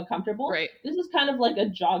be too uncomfortable. Right. This is kind of like a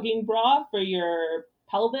jogging bra for your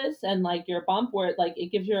pelvis and like your bump, where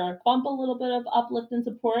it gives your bump a little bit of uplift and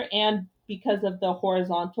support. And because of the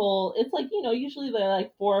horizontal, it's like, usually they're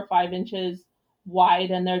like 4 or 5 inches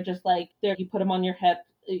wide, and they're just like, there, you put them on your hip,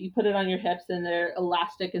 you put it on your hips, and they're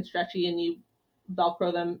elastic and stretchy, and you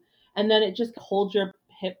velcro them, and then it just holds your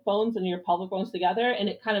hip bones and your pelvic bones together, and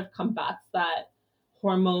it kind of combats that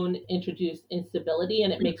hormone introduced instability,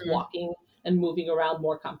 and it makes Mhm. walking and moving around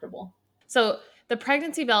more comfortable. So the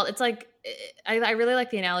pregnancy belt, it's like, I really like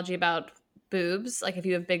the analogy about boobs. Like if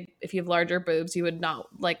you have larger boobs, you would not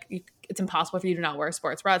it's impossible for you to not wear a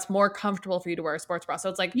sports bra. It's more comfortable for you to wear a sports bra. So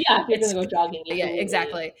it's like, Yeah, if you're it's, gonna go jogging, yeah, absolutely.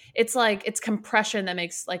 exactly. It's like, it's compression that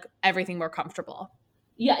makes like everything more comfortable.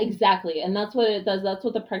 Yeah, exactly. And that's what it does. That's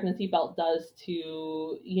what the pregnancy belt does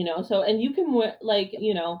to, so, and you can, like,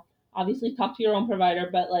 obviously talk to your own provider,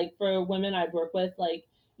 but like for women I work with, like,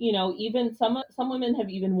 even some women have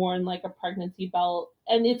even worn like a pregnancy belt,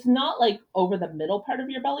 and it's not like over the middle part of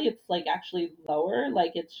your belly. It's like actually lower,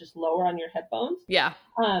 like it's just lower on your hip bones. Yeah.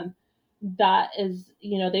 Um, that is,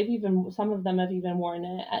 they've even, some of them have even worn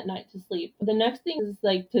it at night to sleep. The next thing is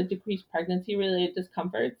like to decrease pregnancy related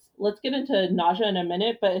discomforts. Let's get into nausea in a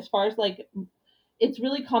minute, but as far as like, it's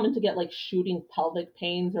really common to get like shooting pelvic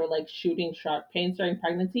pains or like shooting sharp pains during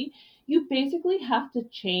pregnancy. You basically have to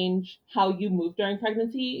change how you move during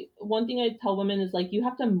pregnancy. One thing I tell women is like, you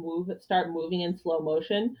have to start moving in slow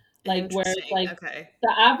motion, like where it's Interesting. like Okay.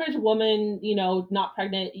 the average woman, not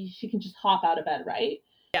pregnant, she can just hop out of bed, right?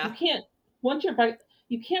 You Yeah. can't, once you're pregnant,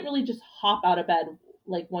 you can't really just hop out of bed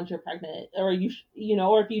like once you're pregnant, or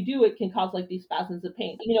or if you do, it can cause like these spasms of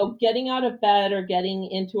pain. Getting out of bed or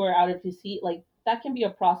getting into or out of your seat, like that can be a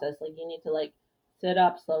process. Like you need to like sit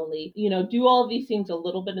up slowly, do all of these things a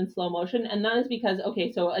little bit in slow motion. And that is because,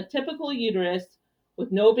 okay, so a typical uterus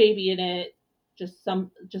with no baby in it, just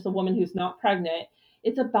a woman who's not pregnant,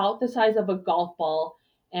 it's about the size of a golf ball,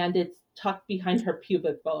 and it's tucked behind her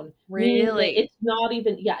pubic bone, meaning that Really? it's not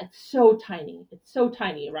even, yeah, it's so tiny. It's so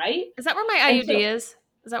tiny, right? Is that where my And so, IUD is?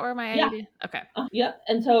 Is that where my yeah, IUD? Okay. yep.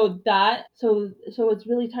 And so it's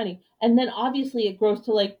really tiny. And then obviously it grows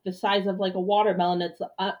to like the size of like a watermelon that's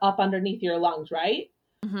up underneath your lungs, right?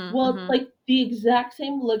 Mm-hmm, Well, it's mm-hmm. like the exact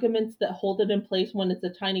same ligaments that hold it in place when it's a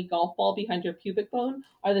tiny golf ball behind your pubic bone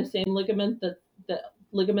are the same the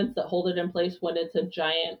ligaments that hold it in place when it's a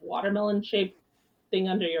giant watermelon shaped thing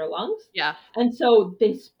under your lungs. Yeah. And so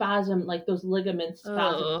they spasm, like those ligaments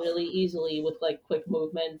spasm Oh, really easily with like quick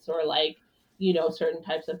movements or like, certain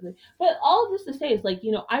types of things. But all of this to say is like,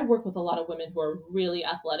 I work with a lot of women who are really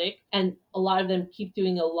athletic, and a lot of them keep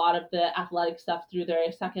doing a lot of the athletic stuff through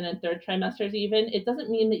their second and third trimesters even. It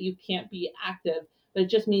doesn't mean that you can't be active, but it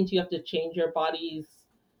just means you have to change your body's,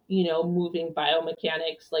 moving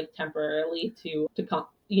biomechanics like temporarily to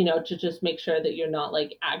just make sure that you're not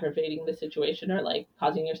like aggravating the situation or like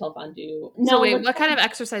causing yourself undue. so Now wait, let's what kind of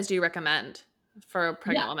exercise do you recommend for a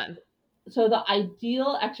pregnant yeah. woman? So the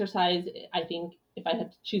ideal exercise, I think, if I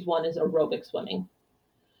had to choose one, is aerobic swimming,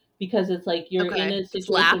 because it's like you're in Okay, a just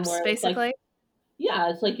situation laps where it's like, basically. yeah,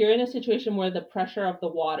 it's like you're in a situation where the pressure of the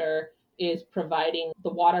water is providing,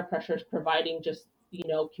 the water pressure is providing just,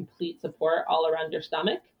 complete support all around your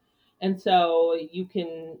stomach. And so you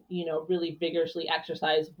can, really vigorously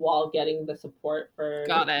exercise while getting the support for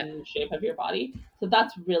Got it. the shape of your body. So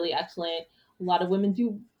that's really excellent. A lot of women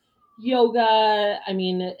do yoga. I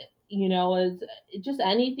mean, is just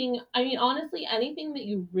anything. I mean, honestly, anything that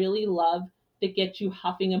you really love that gets you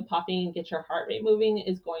huffing and puffing and gets your heart rate moving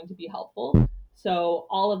is going to be helpful. So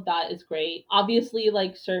all of that is great. Obviously,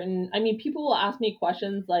 like I mean, people will ask me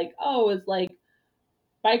questions like, oh, is like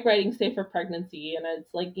bike riding safe for pregnancy? And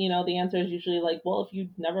it's like, the answer is usually like, well, if you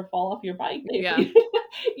never fall off your bike, Yeah. maybe,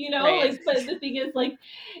 Right. like, but the thing is like,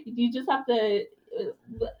 you just have to,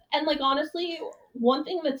 and like, honestly, one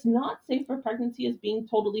thing that's not safe for pregnancy is being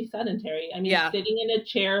totally sedentary. I mean, Yeah. sitting in a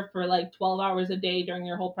chair for like 12 hours a day during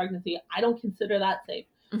your whole pregnancy, I don't consider that safe.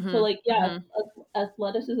 So Mm-hmm. like, yeah, Mm-hmm.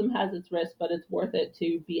 athleticism has its risks, but it's worth it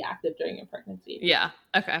to be active during your pregnancy. Yeah.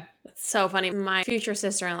 Okay. It's so funny. My future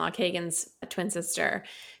sister-in-law, Kagan's twin sister,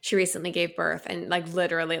 she recently gave birth, and like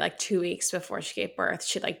literally like 2 weeks before she gave birth,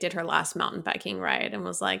 she like did her last mountain biking ride and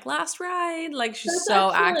was like, last ride. Like she's That's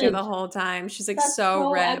so active excellent. the whole time. She's like That's so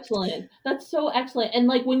so ripped. excellent. That's so excellent. And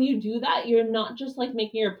like when you do that, you're not just like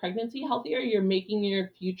making your pregnancy healthier, you're making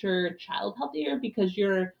your future child healthier because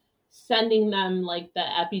you're sending them like the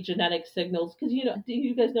epigenetic signals. Because do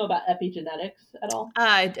you guys know about epigenetics at all?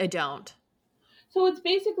 I don't. So it's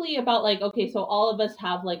basically about like, okay, so all of us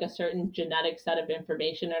have like a certain genetic set of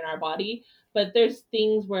information in our body, but there's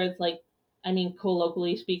things where it's like, I mean,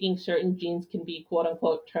 colloquially speaking, certain genes can be quote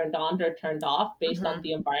unquote turned on or turned off based on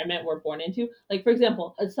the environment we're born into. Like, for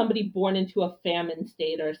example, somebody born into a famine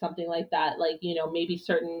state or something like that, like, maybe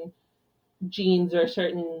certain genes or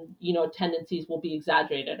certain, tendencies will be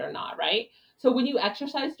exaggerated or not, right? So when you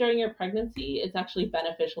exercise during your pregnancy, it's actually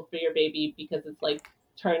beneficial for your baby because it's like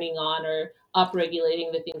turning on or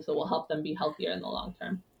upregulating the things that will help them be healthier in the long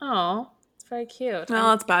term. Oh, it's very cute.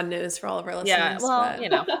 Well, it's bad news for all of our listeners. Yeah,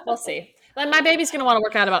 well, we'll see. My baby's going to want to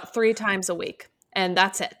work out about 3 times a week, and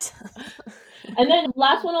that's it. And then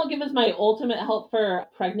last one I'll give is my ultimate help for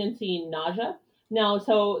pregnancy nausea. Now,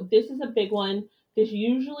 so this is a big one. This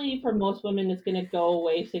usually for most women is going to go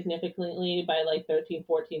away significantly by like 13,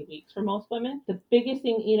 14 weeks for most women. The biggest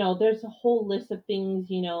thing, there's a whole list of things,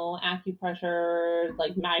 acupressure,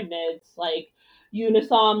 like magnets, like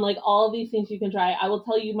Unisom, like all of these things you can try. I will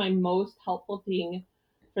tell you my most helpful thing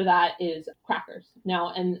for that is crackers.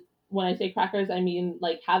 Now, and when I say crackers, I mean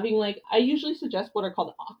like having like, I usually suggest what are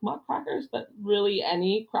called Akma crackers, but really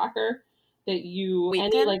any cracker that you, Wheat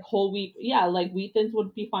any thin? like whole wheat, yeah, like wheat thins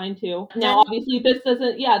would be fine too. Now, obviously this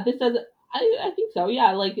doesn't, I think so.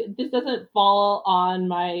 Yeah. Like this doesn't fall on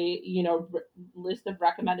my, list of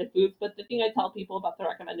recommended foods. But the thing I tell people about the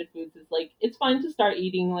recommended foods is like, it's fine to start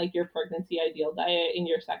eating like your pregnancy ideal diet in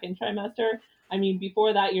your second trimester. I mean,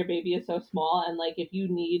 before that, your baby is so small. And like, if you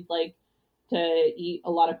need like to eat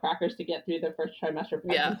a lot of crackers to get through the first trimester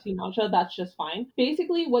pregnancy nausea, that's just fine.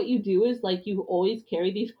 Basically, what you do is like you always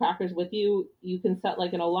carry these crackers with you. You can set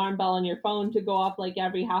like an alarm bell on your phone to go off like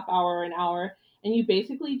every half hour or an hour. And you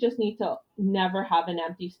basically just need to never have an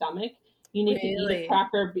empty stomach. You need to eat a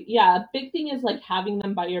cracker. Yeah, a big thing is like having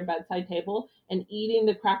them by your bedside table and eating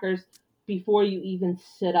the crackers before you even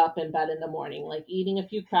sit up in bed in the morning. Like eating a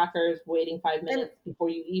few crackers, waiting 5 minutes before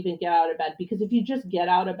you even get out of bed. Because if you just get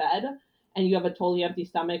out of bed and you have a totally empty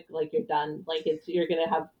stomach, like you're done. Like you're going to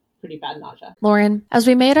have pretty bad nausea. Lauren, as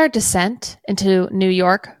we made our descent into New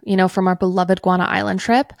York, from our beloved Guana Island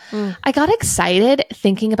trip, I got excited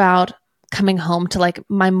thinking about coming home to like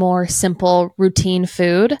my more simple routine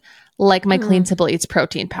food, like my Clean Simple Eats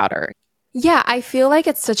protein powder. Yeah, I feel like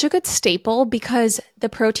it's such a good staple because the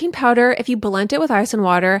protein powder, if you blend it with ice and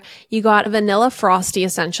water, you got a vanilla frosty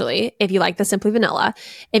essentially, if you like the Simply Vanilla.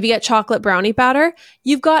 If you get chocolate brownie batter,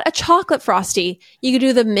 you've got a chocolate frosty. You could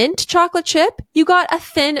do the mint chocolate chip, you got a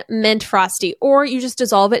thin mint frosty, or you just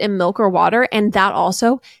dissolve it in milk or water, and that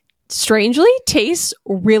also strangely tastes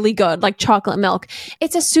really good, like chocolate milk.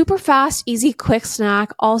 It's a super fast, easy, quick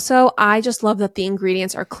snack. Also, I just love that the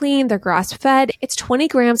ingredients are clean, they're grass-fed. It's 20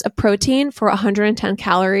 grams of protein for 110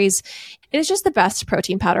 calories. It is just the best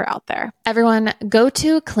protein powder out there. Everyone, go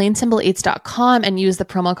to cleansimpleeats.com and use the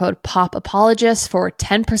promo code POPAPOLOGIST for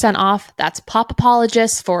 10% off. That's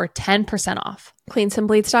POPAPOLOGIST for 10% off.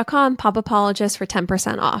 Cleansimpleeats.com, POPAPOLOGIST for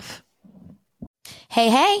 10% off.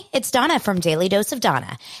 Hey, it's Donna from Daily Dose of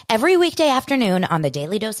Donna. Every weekday afternoon on the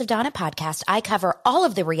Daily Dose of Donna podcast, I cover all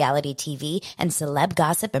of the reality TV and celeb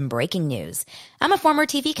gossip and breaking news. I'm a former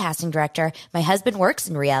TV casting director. My husband works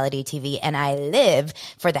in reality TV, and I live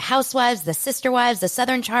for the housewives, the sister wives, the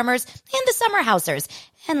Southern Charmers, and the summer housers.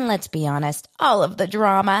 And let's be honest, all of the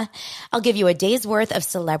drama. I'll give you a day's worth of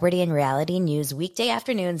celebrity and reality news weekday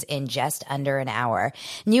afternoons in just under an hour.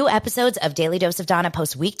 New episodes of Daily Dose of Donna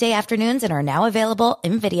post weekday afternoons and are now available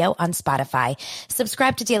in video on Spotify.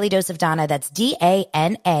 Subscribe to Daily Dose of Donna, that's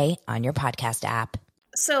DANA, on your podcast app.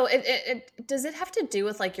 So it does it have to do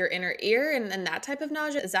with like your inner ear and that type of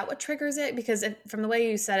nausea? Is that what triggers it? Because from the way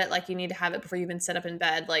you said it, like you need to have it before you even sit up in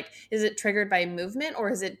bed. Like, is it triggered by movement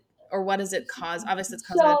or is it, or what does it cause? Obviously it's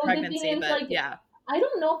caused by pregnancy, but like, yeah. I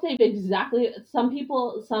don't know if they've exactly,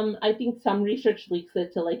 I think some research links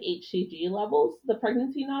it to like HCG levels, the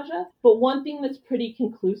pregnancy nausea. But one thing that's pretty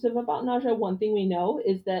conclusive about nausea, one thing we know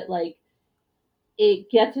is that like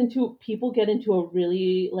people get into a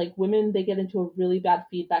really, like women, they get into a really bad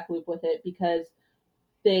feedback loop with it because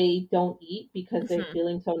they don't eat because they're Mhm.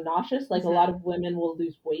 feeling so nauseous. Like a Mhm. lot of women will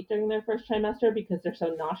lose weight during their first trimester because they're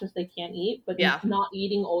so nauseous they can't eat, but Yeah. not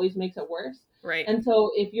eating always makes it worse. Right. And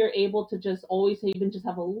so if you're able to just always even just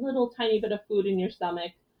have a little tiny bit of food in your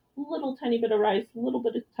stomach, a little tiny bit of rice, a little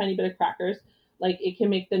bit of tiny bit of crackers, like it can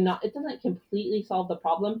make it doesn't completely solve the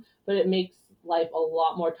problem, but it makes life a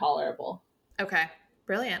lot more tolerable. Okay.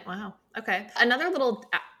 Brilliant. Wow. Okay. Another little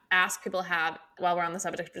ask people have while we're on the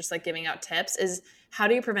subject of just like giving out tips is, how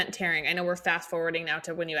do you prevent tearing? I know we're fast forwarding now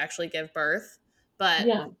to when you actually give birth, but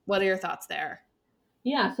Yeah. what are your thoughts there?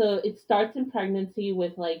 Yeah, so it starts in pregnancy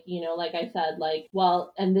with like, like I said, like,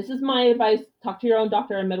 well, and this is my advice, talk to your own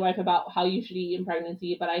doctor and midwife about how you should eat in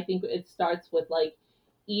pregnancy, but I think it starts with like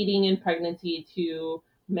eating in pregnancy to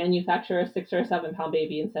manufacture a 6 or 7 pound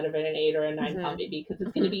baby instead of an 8 or a 9 pound Mhm. baby, because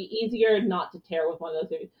it's going to be easier not to tear with one of those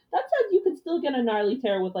babies. That said, you could still get a gnarly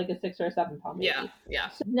tear with like a 6 or 7 pound Yeah. baby. Yeah.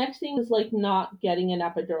 So next thing is like not getting an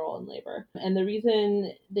epidural in labor. And the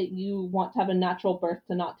reason that you want to have a natural birth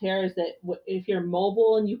to not tear is that if you're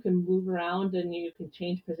mobile and you can move around and you can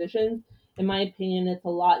change positions, in my opinion, it's a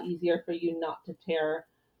lot easier for you not to tear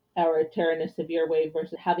or tear in a severe way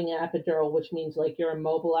versus having an epidural, which means like you're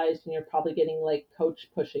immobilized and you're probably getting like coach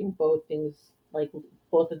pushing. Both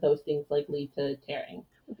of those things like lead to tearing.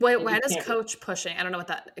 Wait, And why you does can't. coach pushing? I don't know what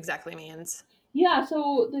that exactly means. Yeah,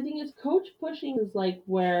 so the thing is, coach pushing is like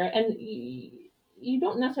where, and you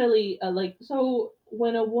don't necessarily so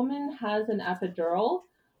when a woman has an epidural,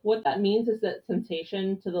 what that means is that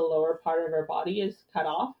sensation to the lower part of her body is cut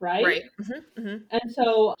off, right? Right. Mm-hmm. Mm-hmm. And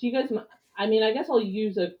so, do you guys? I mean, I guess I'll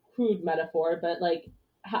use a crude metaphor, but like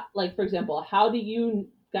for example, how do you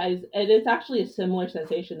guys? And it's actually a similar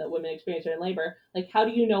sensation that women experience during labor. Like, how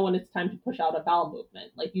do you know when it's time to push out a bowel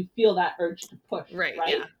movement? Like, you feel that urge to push, Right.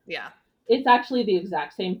 right? Yeah. Yeah. It's actually the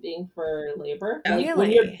exact same thing for labor. Yeah. Like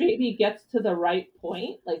when your Really? baby gets to the right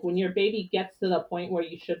point, like when your baby gets to the point where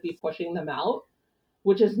you should be pushing them out,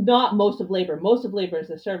 which is not most of labor. Most of labor is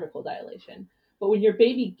the cervical dilation. But when your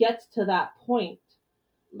baby gets to that point,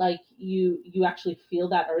 like you actually feel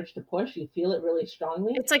that urge to push. You feel it really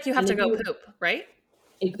strongly. It's like you have And to if go you poop, right?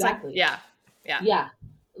 It's like, exactly, yeah. Yeah. yeah,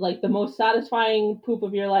 like the most satisfying poop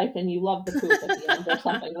of your life, and you love the poop at the end or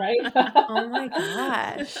something, right? Oh my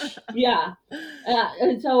gosh. Yeah.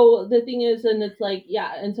 And so the thing is, and it's like,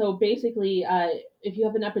 yeah, and so basically, if you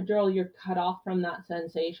have an epidural, you're cut off from that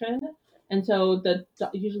sensation, and so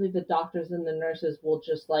usually the doctors and the nurses will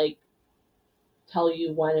just like tell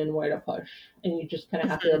you when and where to push, and you just kind of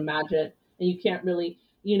have to Mhm. imagine, and you can't really,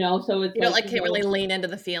 so it's You don't like, like can't really lean into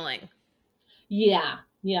the feeling. yeah,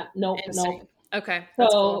 yeah, nope, nope. Interesting. Okay,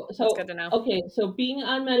 that's cool. That's good So to know. okay, so being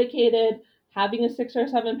unmedicated, having a 6 or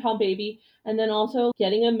 7 pound baby, and then also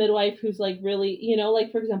getting a midwife who's like really,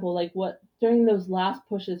 like for example, like what during those last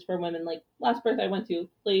pushes for women, like last birth I went to,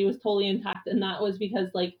 lady was totally intact, and that was because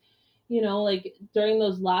like, like during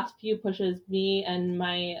those last few pushes, me and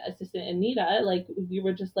my assistant Anita, like we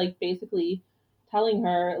were just like basically telling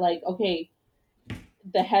her like, okay,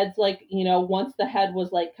 the head's like, once the head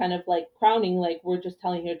was like kind of like crowning, like we're just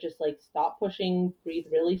telling her just like stop pushing, breathe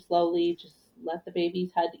really slowly, just let the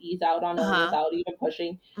baby's head ease out on her Uh-huh. without even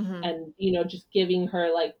pushing, Mhm. and just giving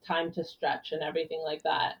her like time to stretch and everything like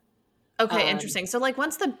that. Okay, um interesting. So like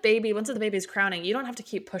once the baby's crowning, you don't have to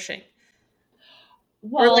keep pushing. Or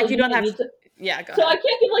well, like you you don't might have need to. Yeah, go So I ahead.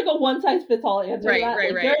 can't give like a one size fits all answer to Right, that.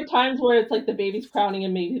 right, Like there right. are times where it's like the baby's crowning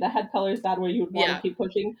and maybe the head color is bad where you would want to Yeah, keep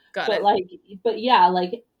pushing. got But it. like, but yeah,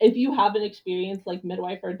 like if you have an experienced like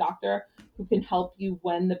midwife or doctor who can help you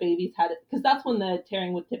when the baby's head, because that's when the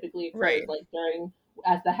tearing would typically occur, is Right. like during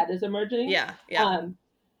as the head is emerging. Yeah, yeah.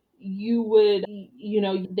 You would,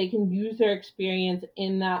 they can use their experience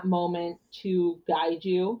in that moment to guide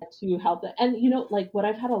you, to help them. And like what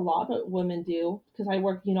I've had a lot of women do, because I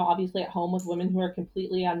work, obviously at home with women who are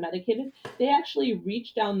completely unmedicated, they actually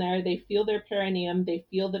reach down there, they feel their perineum, they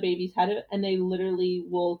feel the baby's head, and they literally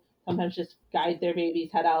will sometimes just guide their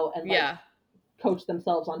baby's head out and like Yeah. coach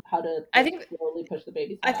themselves on how to I like think slowly push the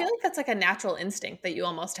baby's I head feel out. like that's like a natural instinct that you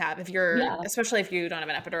almost have if you're, Yeah. especially if you don't have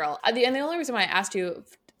an epidural. And the only reason why I asked you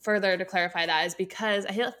further to clarify that is because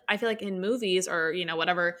I feel like in movies or,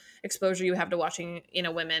 whatever exposure you have to watching,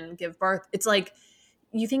 women give birth, it's like,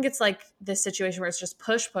 you think it's like this situation where it's just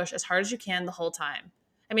push as hard as you can the whole time.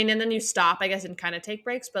 I mean, and then you stop, I guess, and kind of take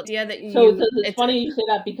breaks. But the idea that So it's funny you say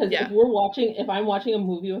that, because if I'm watching a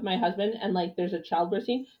movie with my husband and like there's a childbirth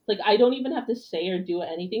scene, like I don't even have to say or do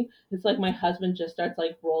anything. It's like my husband just starts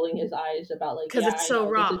like rolling his eyes about like, because it's so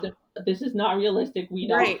raw. This is not realistic. We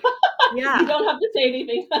know. Right. Yeah. You don't have to say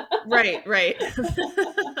anything. Right.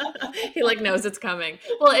 He like knows it's coming.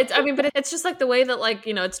 Well, but it's just like the way that like,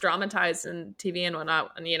 it's dramatized in TV and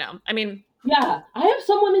whatnot. And, I mean. Yeah. I have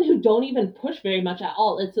some women who don't even push very much at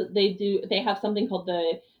all. They have something called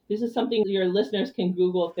this is something your listeners can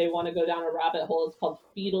Google if they want to go down a rabbit hole. It's called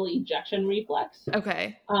fetal ejection reflex.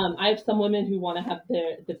 Okay. I have some women who want to have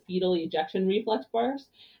the fetal ejection reflex births,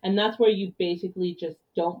 and that's where you basically just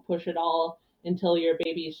don't push at all until your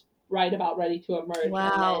baby's right about ready to emerge.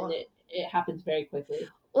 Wow. And then it happens very quickly.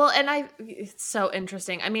 Well, and it's so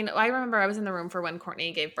interesting. I mean, I remember I was in the room for when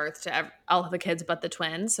Courtney gave birth to all of the kids but the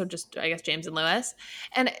twins. So just, I guess, James and Lewis.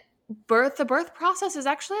 And the birth process is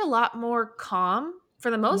actually a lot more calm for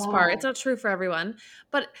the most part. It's not true for everyone.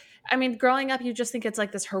 But I mean, growing up, you just think it's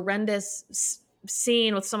like this horrendous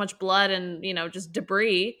scene with so much blood and, just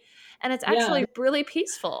debris. And it's actually really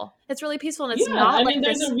peaceful. It's really peaceful. And it's not like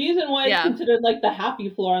there's a reason why it's considered like the happy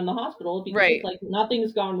floor in the hospital, because it's like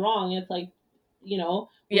nothing's gone wrong. It's like, women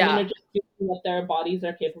are just doing what their bodies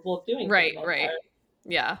are capable of doing. Right.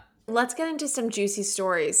 Yeah. Let's get into some juicy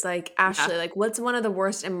stories. Like, Ashley, like what's one of the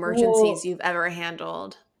worst emergencies you've ever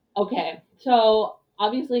handled? Okay. So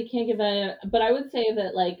obviously can't give but I would say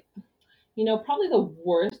that like, probably the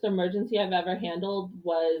worst emergency I've ever handled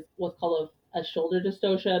was what's called a shoulder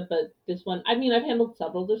dystocia. But this one, I've handled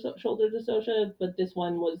several shoulder dystocia, but this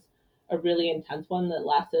one was a really intense one that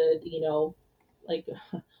lasted, like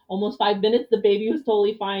almost 5 minutes. The baby was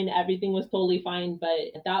totally fine. Everything was totally fine.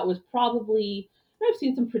 But that was probably, I've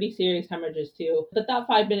seen some pretty serious hemorrhages too. But that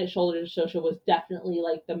 5-minute shoulder dystocia was definitely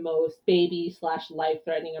like the most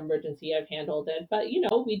baby/life-threatening emergency I've handled. But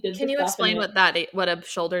we did. Can you explain what a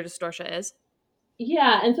shoulder dystocia is?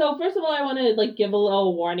 Yeah. And so first of all, I want to like give a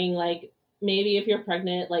little warning. Like maybe if you're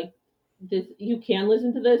pregnant, like this, you can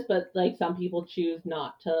listen to this, but like some people choose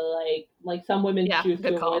not to, like some women choose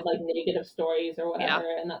to avoid like negative stories or whatever,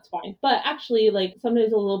 and that's fine. But actually, like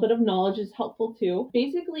sometimes a little bit of knowledge is helpful too.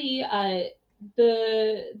 Basically,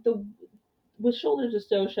 with shoulder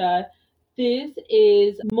dystocia, this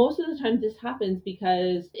is most of the time this happens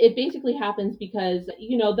because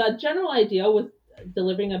the general idea with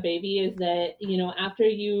delivering a baby is that after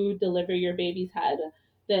you deliver your baby's head,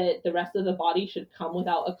 that the rest of the body should come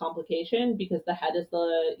without a complication, because the head is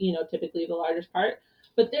typically the largest part.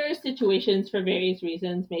 But there are situations for various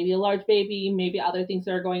reasons, maybe a large baby, maybe other things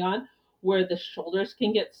that are going on, where the shoulders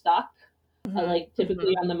can get stuck, like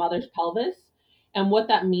typically on the mother's pelvis. And what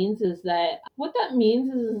that means is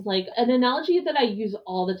like an analogy that I use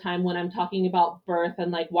all the time when I'm talking about birth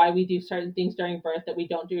and like why we do certain things during birth that we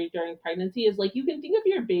don't do during pregnancy is like, you can think of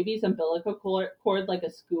your baby's umbilical cord like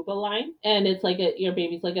a scuba line, and it's like your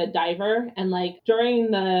baby's like a diver, and like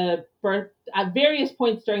during the birth, at various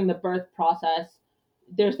points during the birth process,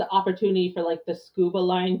 there's the opportunity for like the scuba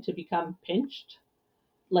line to become pinched,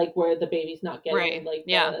 like where the baby's not getting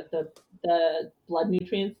the blood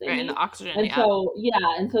nutrients they need. And the oxygen.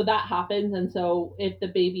 And so that happens. And so if the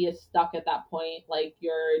baby is stuck at that point, like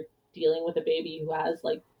you're dealing with a baby who has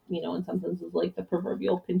like, in some senses like the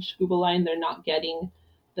proverbial pinch scuba line, they're not getting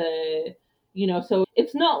the, so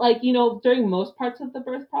it's not like, during most parts of the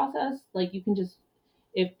birth process, like you can just,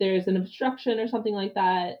 if there's an obstruction or something like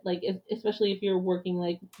that, like especially if you're working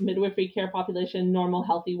like midwifery care population, normal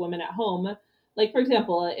healthy women at home, like for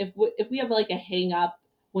example, if we have like a hang up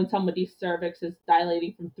when somebody's cervix is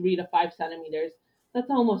dilating from 3 to 5 centimeters, that's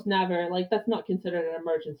almost never, like that's not considered an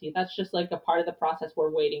emergency. That's just like a part of the process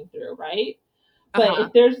we're wading through, right? But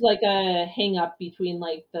if there's like a hang up between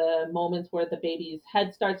like the moments where the baby's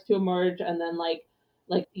head starts to emerge and then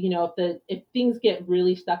if things get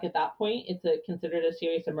really stuck at that point, it's considered a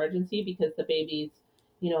serious emergency because the baby's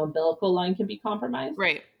umbilical line can be compromised.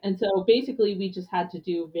 Right. And so basically we just had to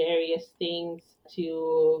do various things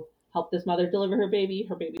to help this mother deliver her baby.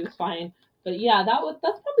 Her baby was fine. But yeah,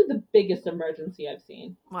 that's probably the biggest emergency I've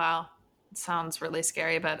seen. Wow. It sounds really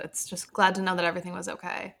scary, but it's just glad to know that everything was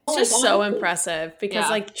okay. It's just so impressive because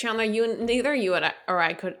like Chandler, neither you or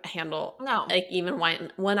I could handle like even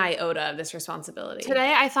one iota of this responsibility.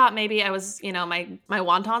 Today I thought maybe I was, my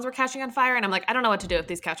wontons were catching on fire, and I'm like, I don't know what to do if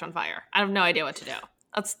these catch on fire. I have no idea what to do.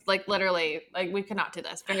 That's like literally like we could not do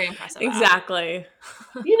this. Very impressive. Exactly.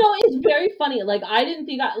 It's very funny. Like I didn't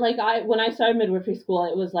think when I started midwifery school,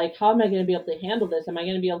 it was like, how am I going to be able to handle this? Am I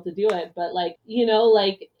going to be able to do it? But like,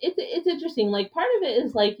 like it's interesting. Like part of it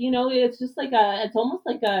is like, it's just like it's almost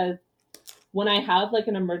like when I have like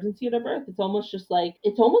an emergency at a birth, it's almost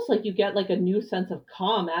like you get like a new sense of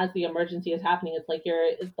calm as the emergency is happening. It's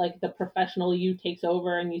like the professional you takes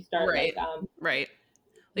over and you start Right. Right.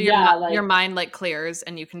 yeah, Your mind like clears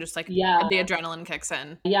and you can just like yeah, the adrenaline kicks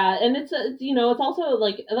in. yeah, and it's it's also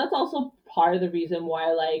like that's also part of the reason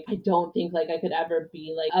why like I don't think like I could ever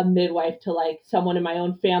be like a midwife to like someone in my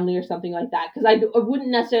own family or something like that, because I wouldn't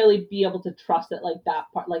necessarily be able to trust it, like that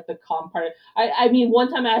part, like the calm part. I mean, one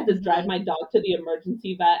time I had to drive my dog to the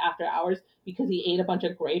emergency vet after hours because he ate a bunch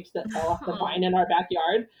of grapes that fell off the vine in our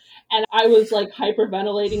backyard, and I was like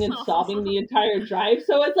hyperventilating and sobbing the entire drive.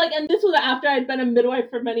 So it's like, and this was after I'd been a midwife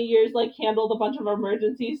for many years, like handled a bunch of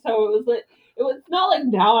emergencies. So it was like, it was not like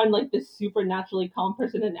now I'm like this supernaturally calm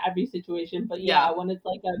person in every situation, but yeah, when it's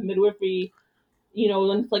like a midwifery,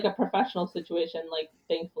 when it's like a professional situation, like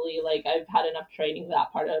thankfully, like I've had enough training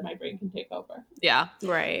that part of my brain can take over. Yeah.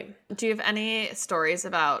 Right. Do you have any stories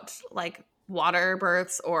about like water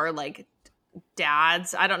births or like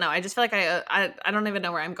dads? I don't know. I just feel like I don't even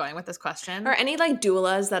know where I'm going with this question. Or any like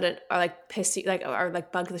doulas that are like pissy, like, or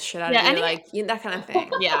like bug the shit out Yeah, of you, like that kind of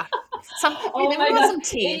thing. Yeah. Oh my God. Some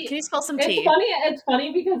tea. Can you spill some It's tea? It's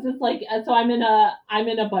funny because it's like, so I'm in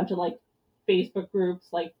a bunch of like Facebook groups,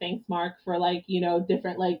 like thanks Mark, for like,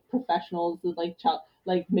 different like professionals with like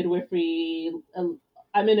like midwifery.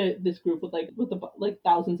 I'm in this group with like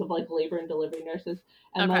thousands of like labor and delivery nurses,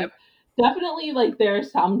 and Okay. like definitely like there are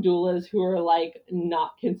some doulas who are like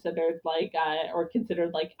not considered like or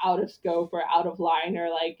considered like out of scope or out of line, or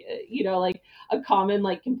like like a common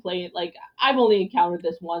like complaint, like I've only encountered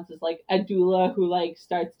this once, is like a doula who like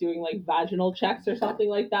starts doing like vaginal checks or something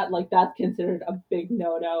like that. Like that's considered a big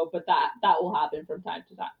no, but that will happen from time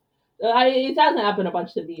to time. It hasn't happened a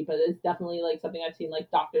bunch to me, but it's definitely like something I've seen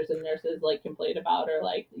like doctors and nurses like complain about, or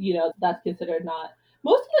like that's considered not.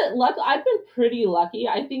 Most of it, luck. I've been pretty lucky.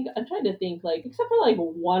 I think I'm trying to think, like, except for like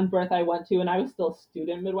one birth I went to, and I was still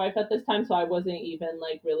student midwife at this time, so I wasn't even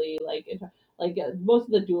like really like most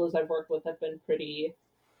of the doulas I've worked with have been pretty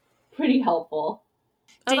helpful.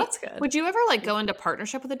 Oh, that's good. Would you ever like go into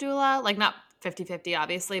partnership with a doula? Like not 50-50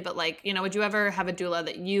 obviously, but like, would you ever have a doula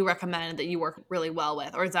that you recommend that you work really well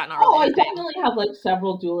with, or is that not really? Oh, I definitely have like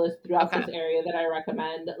several doulas throughout this area that I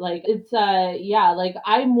recommend. Like it's yeah, like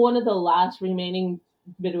I'm one of the last remaining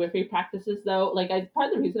midwifery practices though. Like part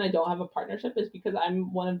of the reason I don't have a partnership is because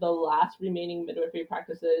I'm one of the last remaining midwifery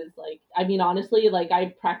practices. Like I mean honestly, like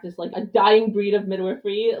I practice like a dying breed of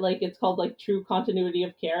midwifery. Like it's called like true continuity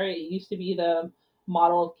of care. It used to be the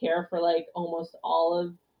model of care for like almost all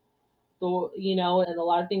of and a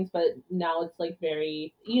lot of things, but now it's like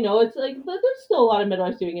very, it's like there's still a lot of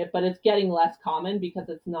midwives doing it, but it's getting less common because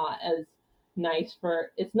it's not as nice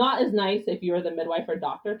if you're the midwife or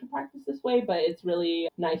doctor to practice this way, but it's really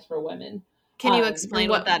nice for women. Can you explain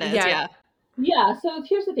what that is? Yeah. So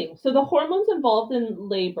here's the thing. So the hormones involved in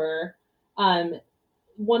labor,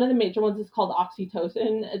 one of the major ones is called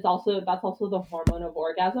oxytocin. That's also the hormone of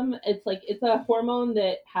orgasm. It's a hormone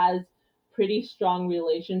that has pretty strong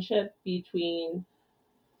relationship between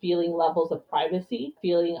feeling levels of privacy,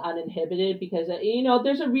 feeling uninhibited, because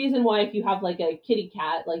there's a reason why if you have like a kitty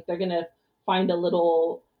cat, like they're gonna find a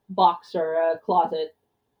little box or a closet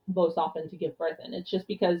most often to give birth in. It's just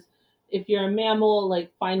because if you're a mammal, like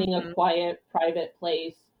finding a quiet, private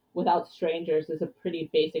place without strangers is a pretty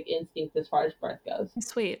basic instinct as far as birth goes.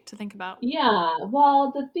 Sweet to think about. Yeah,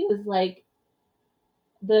 well, the thing is like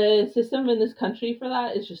the system in this country for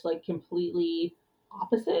that is just like completely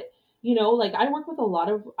opposite. Like I've worked with a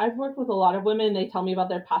lot of women. They tell me about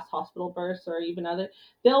their past hospital births or even other.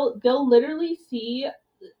 They'll literally see,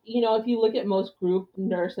 if you look at most group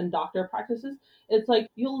nurse and doctor practices, it's like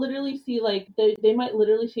you'll literally see like they might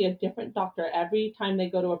literally see a different doctor every time they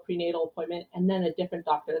go to a prenatal appointment, and then a different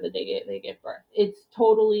doctor the day they give birth. It's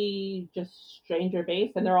totally just stranger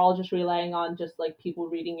based, and they're all just relying on just like people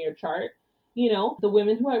reading your chart. The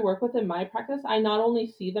women who I work with in my practice, I not only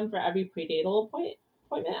see them for every prenatal appointment,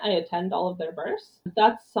 I attend all of their births.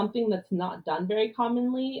 That's something that's not done very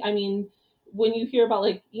commonly. I mean, when you hear about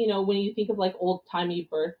like, when you think of like old timey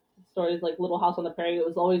birth stories, like Little House on the Prairie, it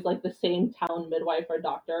was always like the same town midwife or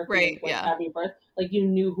doctor who right, was, like, every birth. Like you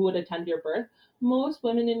knew who would attend your birth. Most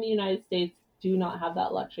women in the United States do not have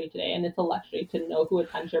that luxury today, and it's a luxury to know who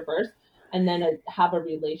attends your birth and then have a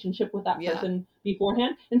relationship with that person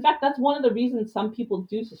beforehand. In fact, that's one of the reasons some people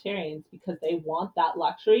do cesareans, because they want that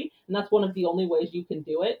luxury, and that's one of the only ways you can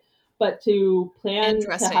do it. But to plan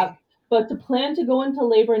to go into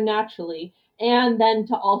labor naturally, and then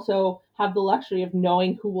to also have the luxury of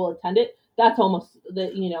knowing who will attend it, that's almost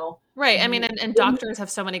the, you know. Right. I mean, and doctors have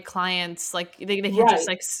so many clients, like they can't just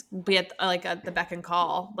like be at the beck and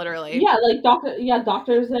call, literally. Yeah, like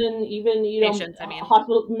doctors and even, you know, patients, I mean.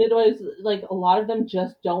 hospital midwives, like a lot of them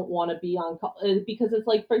just don't want to be on call, because it's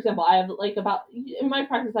like, for example, I have like in my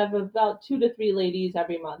practice, I have about 2 to 3 ladies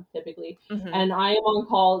every month typically, and I am on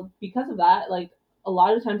call because of that. Like a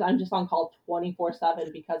lot of times I'm just on call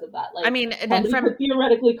 24/7 because of that. Like, I mean, somebody could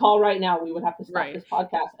theoretically call right now, we would have to stop this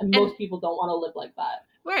podcast, and most people don't want to live like that.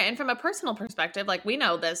 Right. And from a personal perspective, like we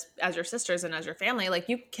know this as your sisters and as your family, like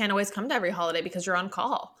you can't always come to every holiday because you're on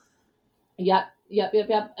call. Yep. But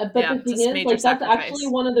the thing is, like, that's actually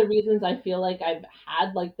one of the reasons I feel like I've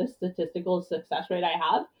had like the statistical success rate I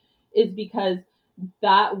have, is because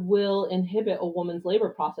that will inhibit a woman's labor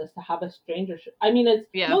process to have a stranger. I mean, it's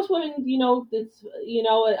most women, you know, it's, you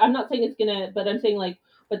know, I'm not saying it's gonna, but I'm saying like,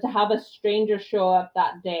 but to have a stranger show up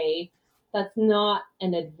that day, that's not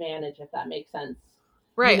an advantage, if that makes sense.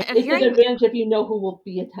 Right. You know, and it's an advantage if you know who will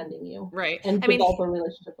be attending you. Right. And develop a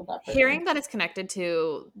relationship with that person. Hearing that it's connected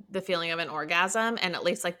to the feeling of an orgasm and at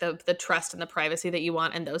least like the trust and the privacy that you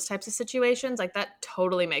want in those types of situations, like that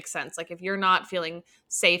totally makes sense. Like if you're not feeling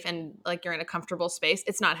safe and like you're in a comfortable space,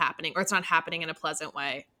 it's not happening, or it's not happening in a pleasant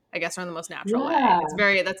way, I guess, or in the most natural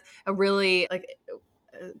way. That's a really like,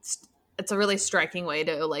 it's a really striking way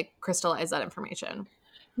to like crystallize that information.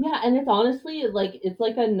 Yeah. And it's honestly like, it's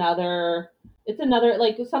another,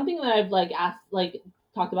 like something that I've like asked, like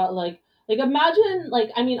talked about, like imagine, like,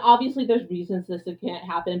 I mean, obviously there's reasons this can't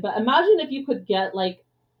happen, but imagine if you could get like,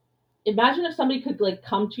 imagine if somebody could like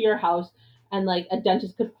come to your house and like a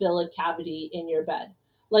dentist could fill a cavity in your bed.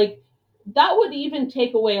 Like that would even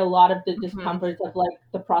take away a lot of the discomforts of like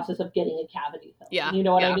the process of getting a cavity filled. Yeah. You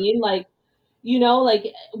know what I mean? Like, you know, like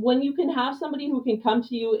when you can have somebody who can come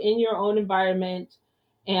to you in your own environment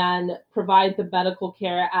and provide the medical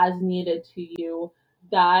care as needed to you,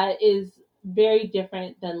 that is very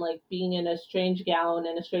different than like being in a strange gown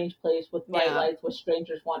in a strange place with bright lights with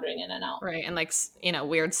strangers wandering in and out. Right. And like, you know,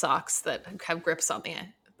 weird socks that have grips on the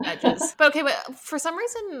edges. But okay, but for some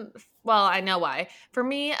reason, well, I know why. For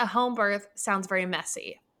me, a home birth sounds very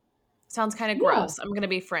messy. Sounds kind of gross. I'm going to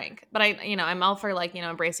be frank. But I'm all for like, you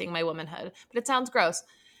know, embracing my womanhood. But it sounds gross.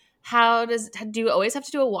 Do you always have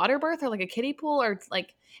to do a water birth or like a kiddie pool, or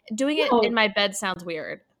like doing it in my bed sounds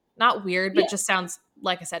weird? Not weird, but just sounds,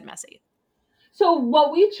 like I said, messy. So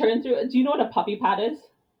what we churn through, do you know what a puppy pad is?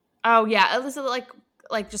 Oh yeah. It was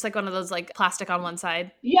like just like one of those like plastic on one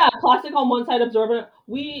side. Yeah, plastic on one side, absorbent.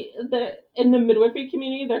 In the midwifery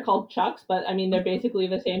community, they're called chucks, but I mean they're basically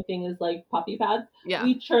the same thing as like puppy pads. Yeah.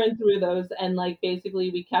 We churn through those and like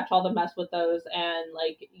basically we catch all the mess with those, and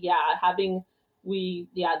like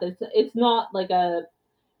it's not like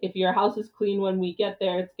if your house is clean when we get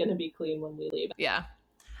there, it's gonna be clean when we leave. Yeah.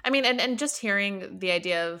 I mean, and just hearing the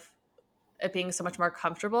idea of it being so much more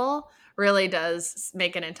comfortable really does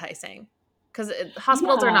make it enticing, because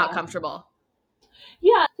hospitals are not comfortable.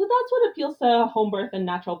 Yeah, so that's what appeals to home birth and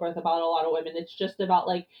natural birth about a lot of women. It's just about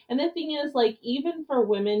like, and the thing is like, even for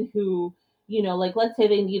women who, you know, like let's say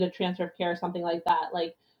they need a transfer of care or something like that,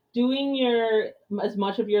 like doing as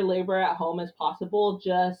much of your labor at home as possible,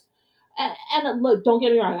 just, and look, don't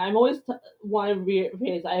get me wrong, I'm always want to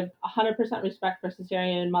rephrase, I have 100% respect for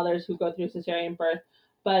cesarean mothers who go through cesarean birth.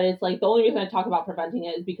 But it's like the only reason I talk about preventing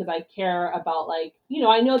it is because I care about, like, you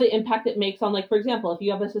know, I know the impact it makes on, like, for example, if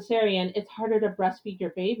you have a cesarean, it's harder to breastfeed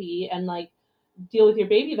your baby and like deal with your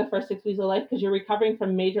baby the first 6 weeks of life because you're recovering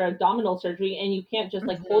from major abdominal surgery, and you can't just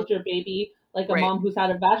like hold your baby like a mom who's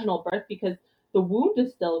had a vaginal birth because the wound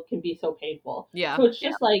is still can be so painful. Yeah. So it's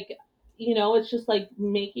just like, you know, it's just like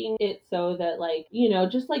making it so that like, you know,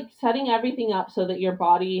 just like setting everything up so that your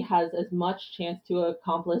body has as much chance to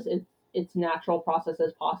accomplish its natural process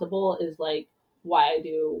as possible is like why I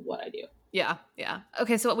do what I do. Yeah.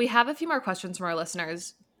 Okay, so we have a few more questions from our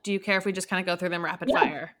listeners. Do you care if we just kind of go through them rapid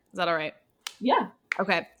fire? Is that all right? Yeah.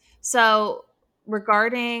 Okay. So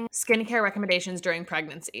regarding skincare recommendations during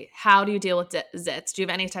pregnancy, how do you deal with zits? Do you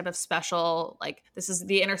have any type of special, like, this is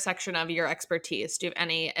the intersection of your expertise. Do you have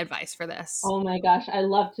any advice for this? Oh my gosh, I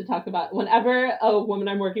love to talk about, whenever a woman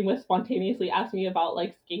I'm working with spontaneously asks me about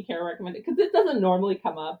like skincare recommended, because it doesn't normally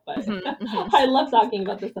come up, but I love talking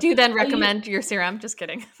about this stuff. Do you then recommend your serum? Just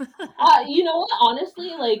kidding. You know what?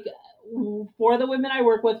 Honestly, like, for the women I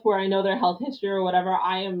work with where I know their health history or whatever,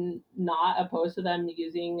 I am not opposed to them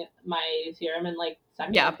using my serum in like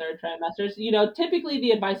second and third trimesters. You know, typically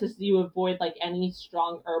the advice is you avoid like any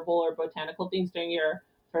strong herbal or botanical things during your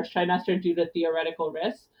first trimester due to theoretical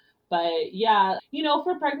risks. But yeah, you know,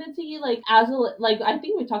 for pregnancy, like like I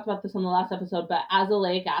think we talked about this on the last episode, but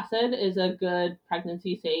azelaic acid is a good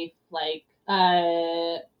pregnancy safe, like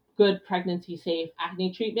good pregnancy safe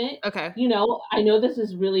acne treatment. Okay. You know, I know this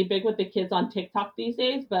is really big with the kids on TikTok these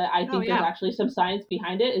days, but I think there's actually some science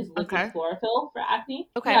behind it, is liquid chlorophyll for acne.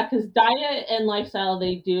 Okay. Yeah, because diet and lifestyle,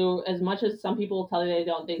 they do, as much as some people tell you they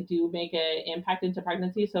don't, they do make an impact into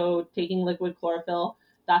pregnancy. So taking liquid chlorophyll,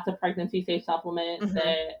 that's a pregnancy safe supplement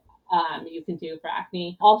that you can do for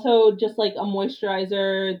acne. Also, just like a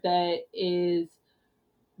moisturizer that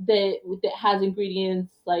has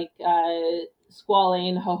ingredients like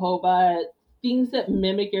squalane, jojoba, things that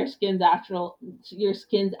mimic your skin's actual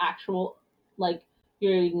like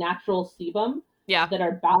your natural sebum. Yeah. That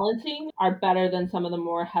are balancing are better than some of the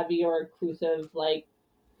more heavy or occlusive, like,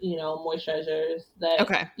 you know, moisturizers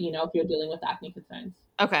that, you know, if you're dealing with acne concerns.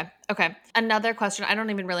 Okay. Another question. I don't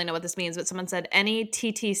even really know what this means, but someone said, any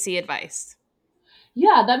TTC advice?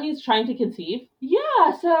 Yeah, that means trying to conceive.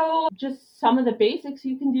 Yeah, so just some of the basics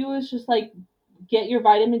you can do is just like get your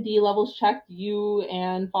vitamin D levels checked, you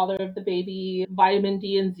and father of the baby. Vitamin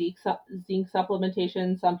D and zinc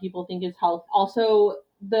supplementation, some people think is health. Also,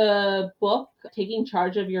 the book Taking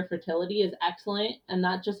Charge of Your Fertility is excellent, and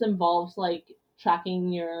that just involves like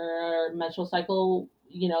tracking your menstrual cycle,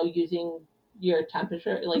 you know, using your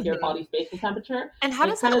temperature, like your body's basal temperature. And how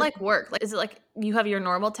does that like work? Like, is it like you have your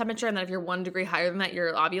normal temperature, and then if you're 1 degree higher than that,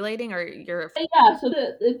 you're ovulating, or you're? Yeah, so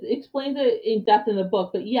it explains it in depth in the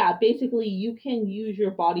book, but yeah, basically you can use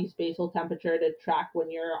your body's basal temperature to track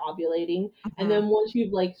when you're ovulating, and then once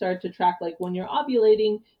you've like started to track like when you're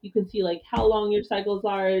ovulating, you can see like how long your cycles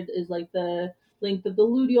are. Is like the length of the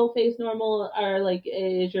luteal phase normal, or like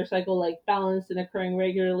is your cycle like balanced and occurring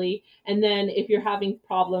regularly? And then if you're having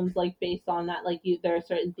problems like based on that, like there are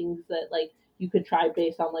certain things that like you could try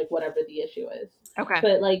based on like whatever the issue is. Okay.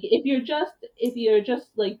 But like if you're just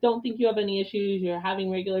like don't think you have any issues, you're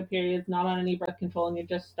having regular periods, not on any birth control, and you're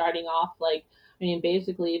just starting off, like, I mean,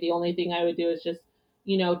 basically the only thing I would do is just,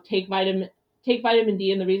 you know, take vitamin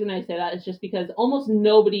D. And the reason I say that is just because almost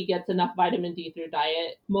nobody gets enough vitamin D through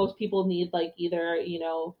diet. Most people need like either, you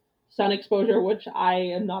know, sun exposure, which I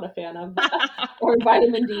am not a fan of, or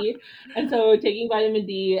vitamin D. And so taking vitamin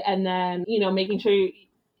D, and then, you know, making sure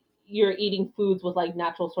you're eating foods with like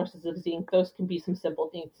natural sources of zinc. Those can be some simple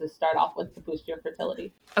things to start off with to boost your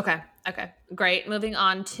fertility. Okay. Great. Moving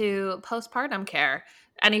on to postpartum care.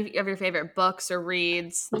 Any of your favorite books or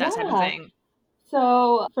reads, that type of thing?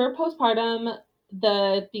 So for postpartum,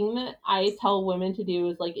 the thing that I tell women to do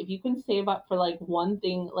is like, if you can save up for like one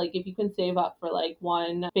thing, like if you can save up for like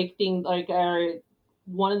one big thing, like, or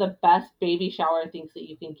one of the best baby shower things that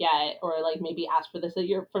you can get, or like maybe ask for this at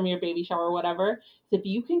from your baby shower or whatever, is if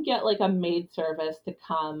you can get like a maid service to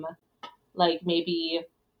come like maybe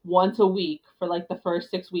once a week for like the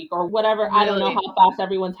first 6 weeks or whatever. Really? I don't know how fast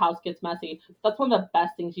everyone's house gets messy. That's one of the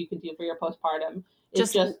best things you can do for your postpartum.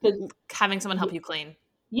 It's just having someone help you clean.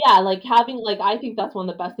 Yeah, like having, like, I think that's one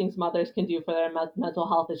of the best things mothers can do for their mental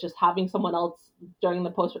health, is just having someone else during the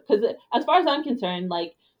post. Because as far as I'm concerned,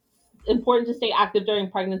 like, important to stay active during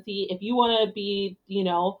pregnancy. If you want to be, you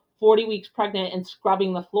know, 40 weeks pregnant and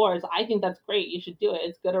scrubbing the floors, I think that's great. You should do it.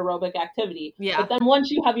 It's good aerobic activity. Yeah. But then once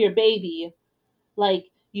you have your baby, like,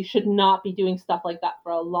 you should not be doing stuff like that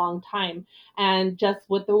for a long time. And just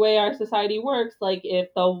with the way our society works, like, if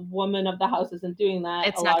the woman of the house isn't doing that,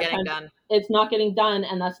 it's not getting done. It's not getting done,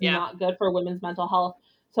 and that's not good for women's mental health.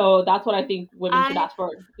 So that's what I think women should ask for.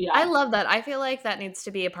 Yeah. I love that. I feel like that needs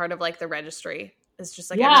to be a part of like the registry. It's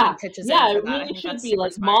just like everyone pitches in for it that. really should be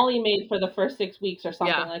like smart. Molly made for the first 6 weeks or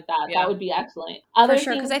something like that. That would be excellent. For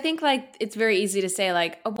sure, because I think like it's very easy to say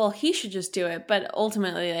like, oh well, he should just do it, but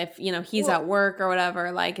ultimately, if you know he's at work or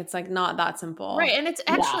whatever, like it's like not that simple, right? And it's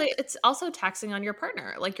actually it's also taxing on your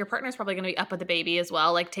partner. Like your partner's probably going to be up with the baby as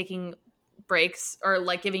well, like taking breaks or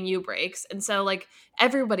like giving you breaks, and so like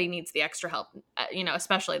everybody needs the extra help, you know,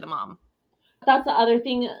 especially the mom. That's the other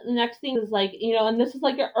thing. The next thing is like, you know, and this is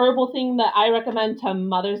like an herbal thing that I recommend to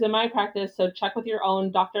mothers in my practice. So check with your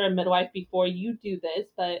own doctor and midwife before you do this.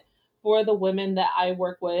 But for the women that I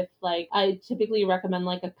work with, like I typically recommend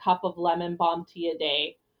like a cup of lemon balm tea a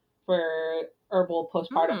day for herbal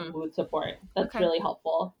postpartum mood support. That's really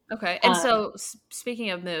helpful. Okay. And so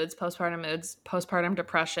speaking of moods, postpartum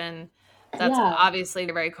depression, that's obviously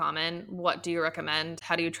very common. What do you recommend?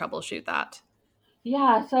 How do you troubleshoot that?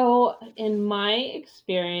 Yeah, so in my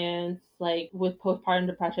experience, like with postpartum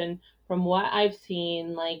depression, from what I've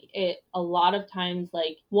seen, like it a lot of times,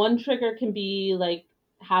 like one trigger can be like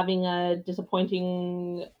having a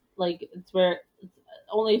disappointing, like it's where it's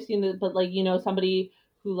only seen that, but like, you know, somebody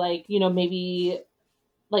who like, you know, maybe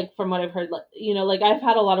like from what I've heard, like, you know, like I've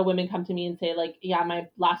had a lot of women come to me and say like, yeah, my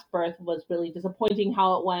last birth was really disappointing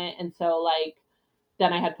how it went. And so like,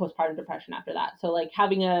 then I had postpartum depression after that. So like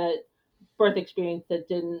having a birth experience that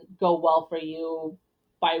didn't go well for you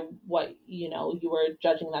by what, you know, you were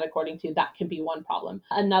judging that according to, that can be one problem.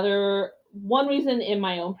 Another one reason in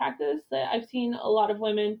my own practice that I've seen a lot of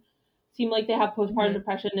women seem like they have postpartum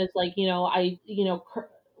depression is like, you know, I, you know,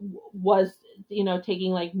 was, you know,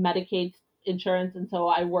 taking like Medicaid insurance. And so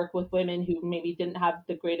I work with women who maybe didn't have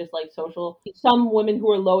the greatest like social, some women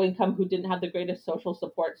who are low income who didn't have the greatest social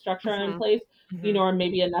support structure in place, you know, or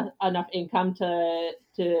maybe enough income to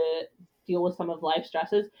deal with some of life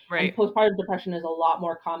stresses. Right. And postpartum depression is a lot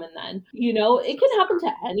more common then. You know, it can happen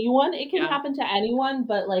to anyone. It can happen to anyone,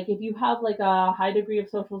 but like if you have like a high degree of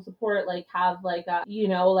social support, like have like a, you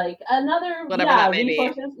know, like another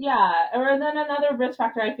resources, or then another risk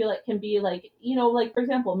factor I feel like can be like, you know, like for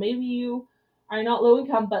example, maybe you are not low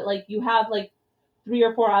income, but like you have like 3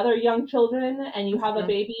 or 4 other young children and you have a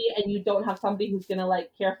baby and you don't have somebody who's gonna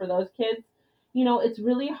like care for those kids. You know, it's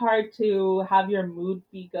really hard to have your mood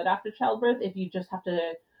be good after childbirth if you just have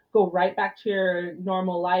to go right back to your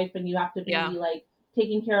normal life and you have to be like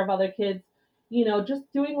taking care of other kids. You know, just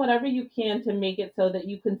doing whatever you can to make it so that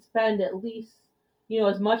you can spend at least, you know,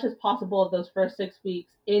 as much as possible of those first 6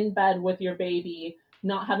 weeks in bed with your baby,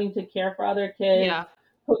 not having to care for other kids,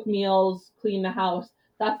 cook meals, clean the house.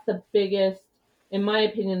 That's the biggest, in my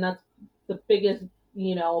opinion, that's the biggest,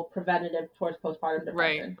 you know, preventative towards postpartum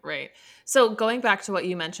depression. Right. So going back to what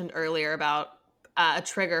you mentioned earlier about a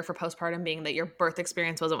trigger for postpartum being that your birth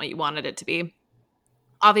experience wasn't what you wanted it to be.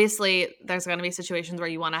 Obviously, there's going to be situations where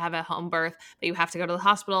you want to have a home birth, but you have to go to the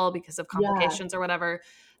hospital because of complications or whatever.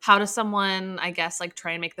 How does someone, I guess, like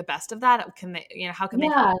try and make the best of that? Can they, you know, how can they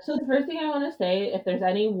help? So the first thing I want to say, if there's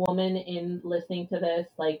any woman in listening to this,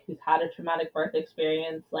 like who's had a traumatic birth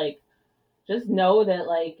experience, like just know that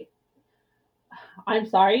like I'm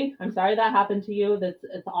sorry that happened to you.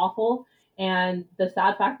 It's awful. And the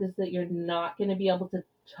sad fact is that you're not going to be able to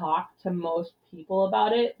talk to most people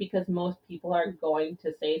about it because most people are going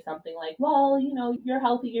to say something like, well, you know, you're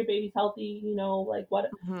healthy, your baby's healthy, you know, like what,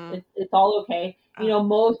 it's all okay. You know,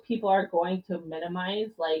 most people are going to minimize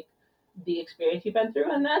like the experience you've been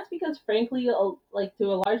through. And that's because frankly, like to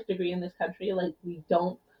a large degree in this country, like we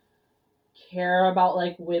don't care about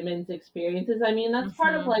like women's experiences. I mean, that's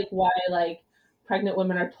part of like why like pregnant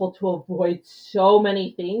women are told to avoid so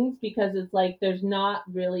many things because it's like there's not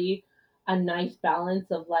really a nice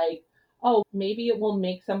balance of like, oh, maybe it will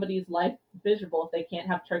make somebody's life miserable if they can't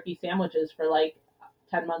have turkey sandwiches for like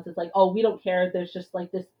 10 months. It's like, oh, we don't care. There's just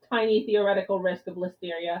like this tiny theoretical risk of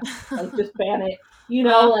listeria. Like just ban it, you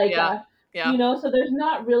know, like, you know, so there's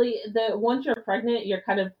not really once you're pregnant, you're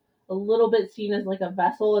kind of a little bit seen as like a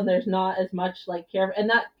vessel and there's not as much like care and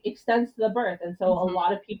that extends to the birth. And so a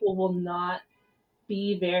lot of people will not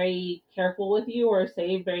be very careful with you or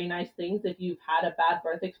say very nice things if you've had a bad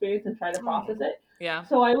birth experience and try to process it.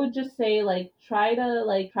 So I would just say like try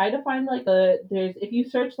to find like there's if you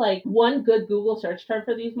search like one good Google search term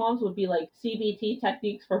for these moms would be like CBT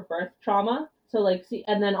techniques for birth trauma. So like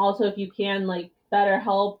and then also if you can like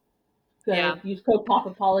BetterHelp, use code Pop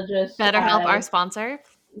Apologist. BetterHelp, our sponsor.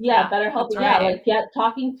 BetterHelp. Like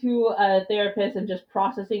talking to a therapist and just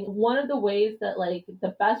processing. One of the ways that like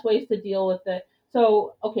the best ways to deal with it.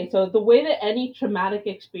 So the way that any traumatic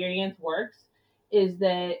experience works is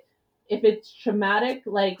that if it's traumatic,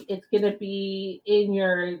 like it's gonna be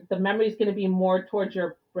the memory is gonna be more towards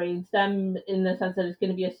your brainstem in the sense that it's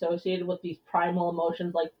gonna be associated with these primal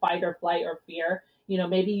emotions like fight or flight or fear. You know,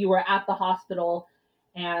 maybe you were at the hospital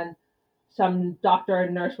and some doctor or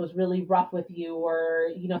nurse was really rough with you or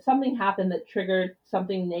you know something happened that triggered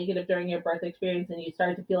something negative during your birth experience and you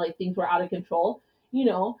started to feel like things were out of control, you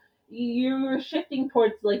know, you're shifting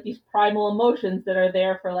towards like these primal emotions that are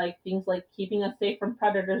there for like things like keeping us safe from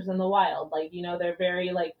predators in the wild, like, you know, they're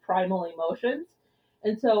very like primal emotions.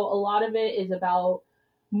 And so a lot of it is about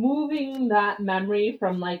moving that memory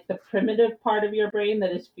from like the primitive part of your brain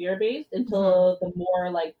that is fear based into the more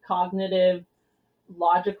like cognitive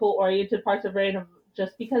logical oriented parts of brain,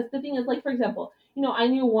 just because the thing is like, for example, you know, I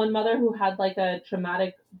knew one mother who had like a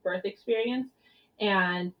traumatic birth experience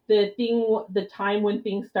and the time when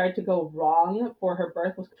things started to go wrong for her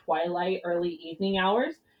birth was twilight, early evening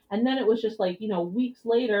hours. And then it was just like, you know, weeks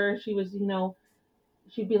later she was, you know,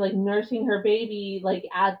 she'd be like nursing her baby like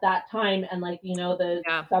at that time and like, you know, the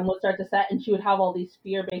sun would start to set and she would have all these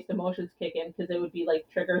fear-based emotions kick in because it would be like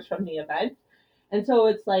triggers from the event. And so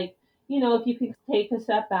it's like, you know, if you can take a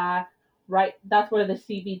step back, right, that's where the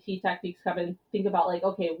CBT techniques come in. Think about like,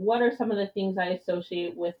 okay, what are some of the things I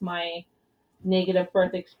associate with my negative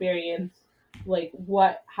birth experience, like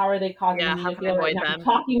how are they causing me to feel right now?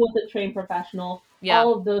 Talking with a trained professional,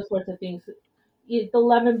 all of those sorts of things. The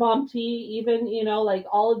lemon balm tea, even, like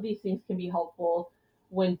all of these things can be helpful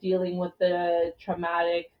when dealing with the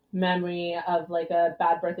traumatic memory of like a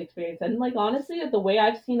bad birth experience. And like, honestly, the way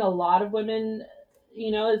I've seen a lot of women,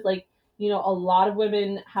 is like, a lot of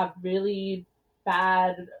women have really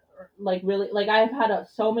bad, like I've had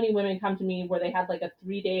so many women come to me where they had like a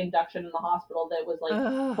 3-day induction in the hospital that was like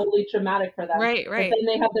totally traumatic for them. Right. But then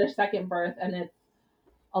they have their second birth and it's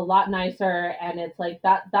a lot nicer, and it's like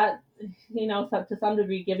that to some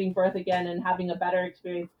degree, giving birth again and having a better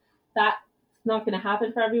experience, that's not going to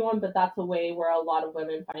happen for everyone, but that's a way where a lot of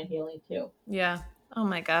women find healing too. Yeah. Oh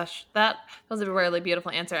my gosh, that was a really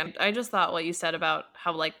beautiful answer. I just thought what you said about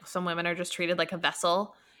how like some women are just treated like a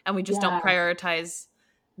vessel and we just don't prioritize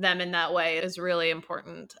them in that way is really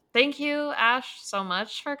important. Thank you, Ash, so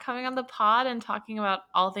much for coming on the pod and talking about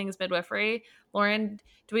all things midwifery. Lauren,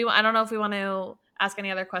 I don't know if we want to ask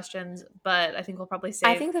any other questions, but I think we'll probably save.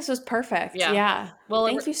 I think this was perfect. Yeah. Well,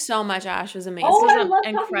 thank you so much, Ash. It was amazing. Oh, I love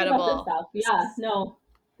incredible. Talking about this stuff. Yeah, no.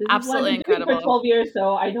 This absolutely is incredible. For 12 years,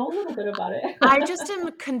 so I know a little bit about it. I just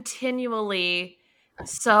am continually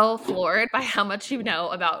so floored by how much you know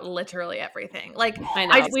about literally everything. Like,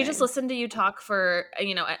 we just listened to you talk for,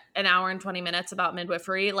 an hour and 20 minutes about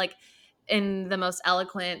midwifery, like in the most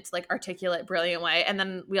eloquent, like articulate, brilliant way. And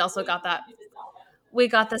then we also got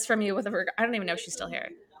this from you with I don't even know if she's still here,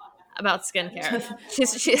 about skincare.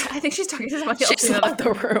 I think she's talking to somebody else in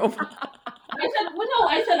the room.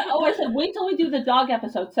 I said, wait till we do the dog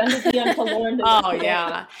episode. Send a DM to Lauren.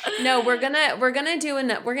 Yeah. No, we're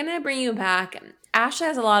gonna bring you back. Ashley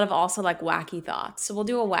has a lot of also like wacky thoughts, so we'll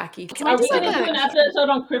do a wacky. Are we gonna do an episode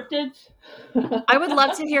on cryptids? I would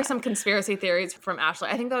love to hear some conspiracy theories from Ashley.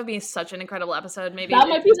 I think that would be such an incredible episode. Maybe that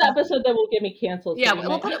might be the episode that will get me canceled. Yeah,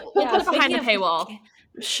 we'll put it behind the paywall.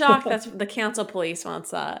 Shocked that's the cancel police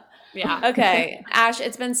wants that. Yeah. Okay, Ash,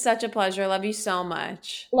 it's been such a pleasure. Love you so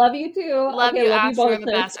much. Love you too. Love you, Ash. You're the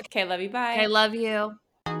best. Okay, love you. Bye. Okay, love you.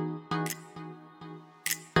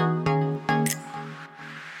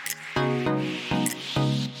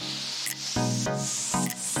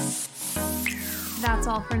 That's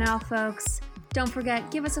all for now, folks. Don't forget,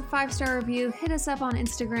 give us a 5-star review, hit us up on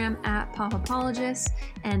Instagram at Popapologists,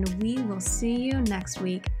 and we will see you next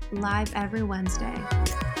week, live every Wednesday.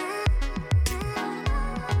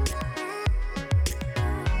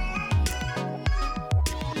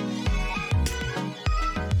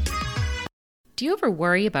 Do you ever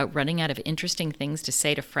worry about running out of interesting things to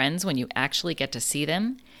say to friends when you actually get to see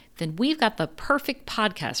them? Then we've got the perfect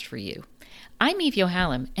podcast for you. I'm Eve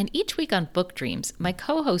Yohalem, and each week on Book Dreams, my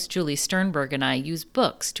co-host Julie Sternberg and I use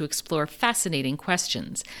books to explore fascinating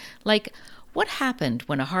questions, like what happened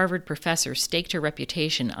when a Harvard professor staked her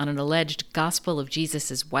reputation on an alleged Gospel of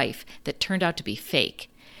Jesus' wife that turned out to be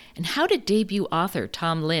fake? And how did debut author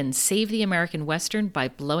Tom Lynn save the American Western by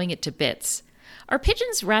blowing it to bits? Are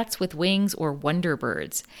pigeons rats with wings or wonder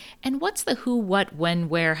birds? And what's the who, what, when,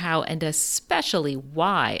 where, how, and especially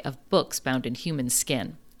why of books bound in human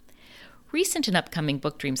skin? Recent and upcoming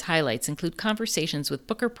Book Dreams highlights include conversations with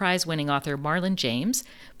Booker Prize-winning author Marlon James,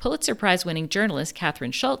 Pulitzer Prize-winning journalist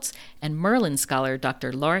Catherine Schultz, and Merlin scholar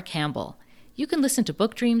Dr. Laura Campbell. You can listen to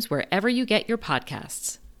Book Dreams wherever you get your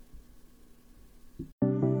podcasts.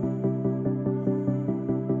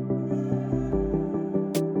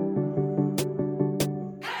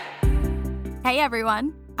 Hey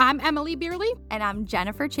everyone, I'm Emily Beerley. And I'm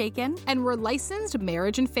Jennifer Chaikin. And we're licensed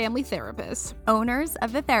marriage and family therapists, owners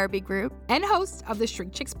of the Therapy Group, and hosts of the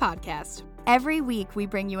Shrink Chicks podcast. Every week we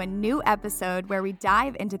bring you a new episode where we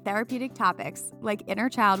dive into therapeutic topics like inner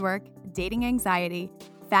child work, dating anxiety,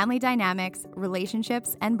 family dynamics,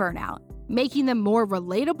 relationships, and burnout. Making them more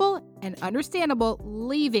relatable and understandable,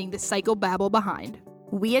 leaving the psychobabble behind.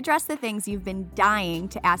 We address the things you've been dying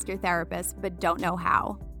to ask your therapist but don't know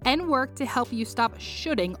how. And work to help you stop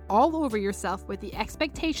shooting all over yourself with the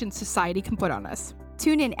expectations society can put on us.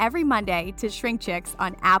 Tune in every Monday to Shrink Chicks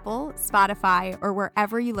on Apple, Spotify, or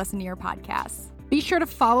wherever you listen to your podcasts. Be sure to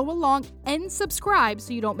follow along and subscribe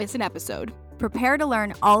so you don't miss an episode. Prepare to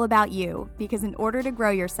learn all about you, because in order to grow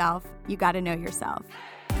yourself, you got to know yourself.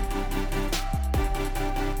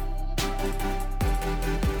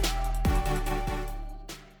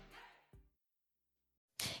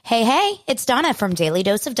 Hey, it's Donna from Daily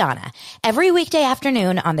Dose of Donna. Every weekday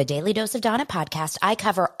afternoon on the Daily Dose of Donna podcast, I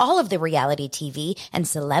cover all of the reality TV and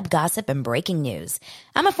celeb gossip and breaking news.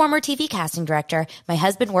 I'm a former TV casting director. My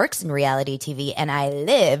husband works in reality TV, and I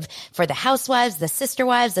live for the Housewives, the Sister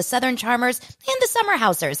Wives, the Southern Charmers, and the Summer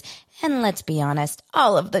Housers. and let's be honest,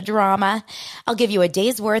 all of the drama. I'll give you a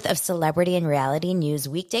day's worth of celebrity and reality news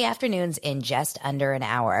weekday afternoons in just under an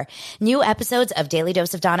hour. New episodes of Daily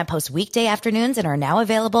Dose of Donna post weekday afternoons and are now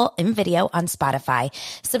available in video on Spotify.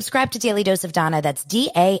 Subscribe to Daily Dose of Donna, that's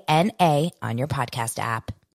DANA, on your podcast app.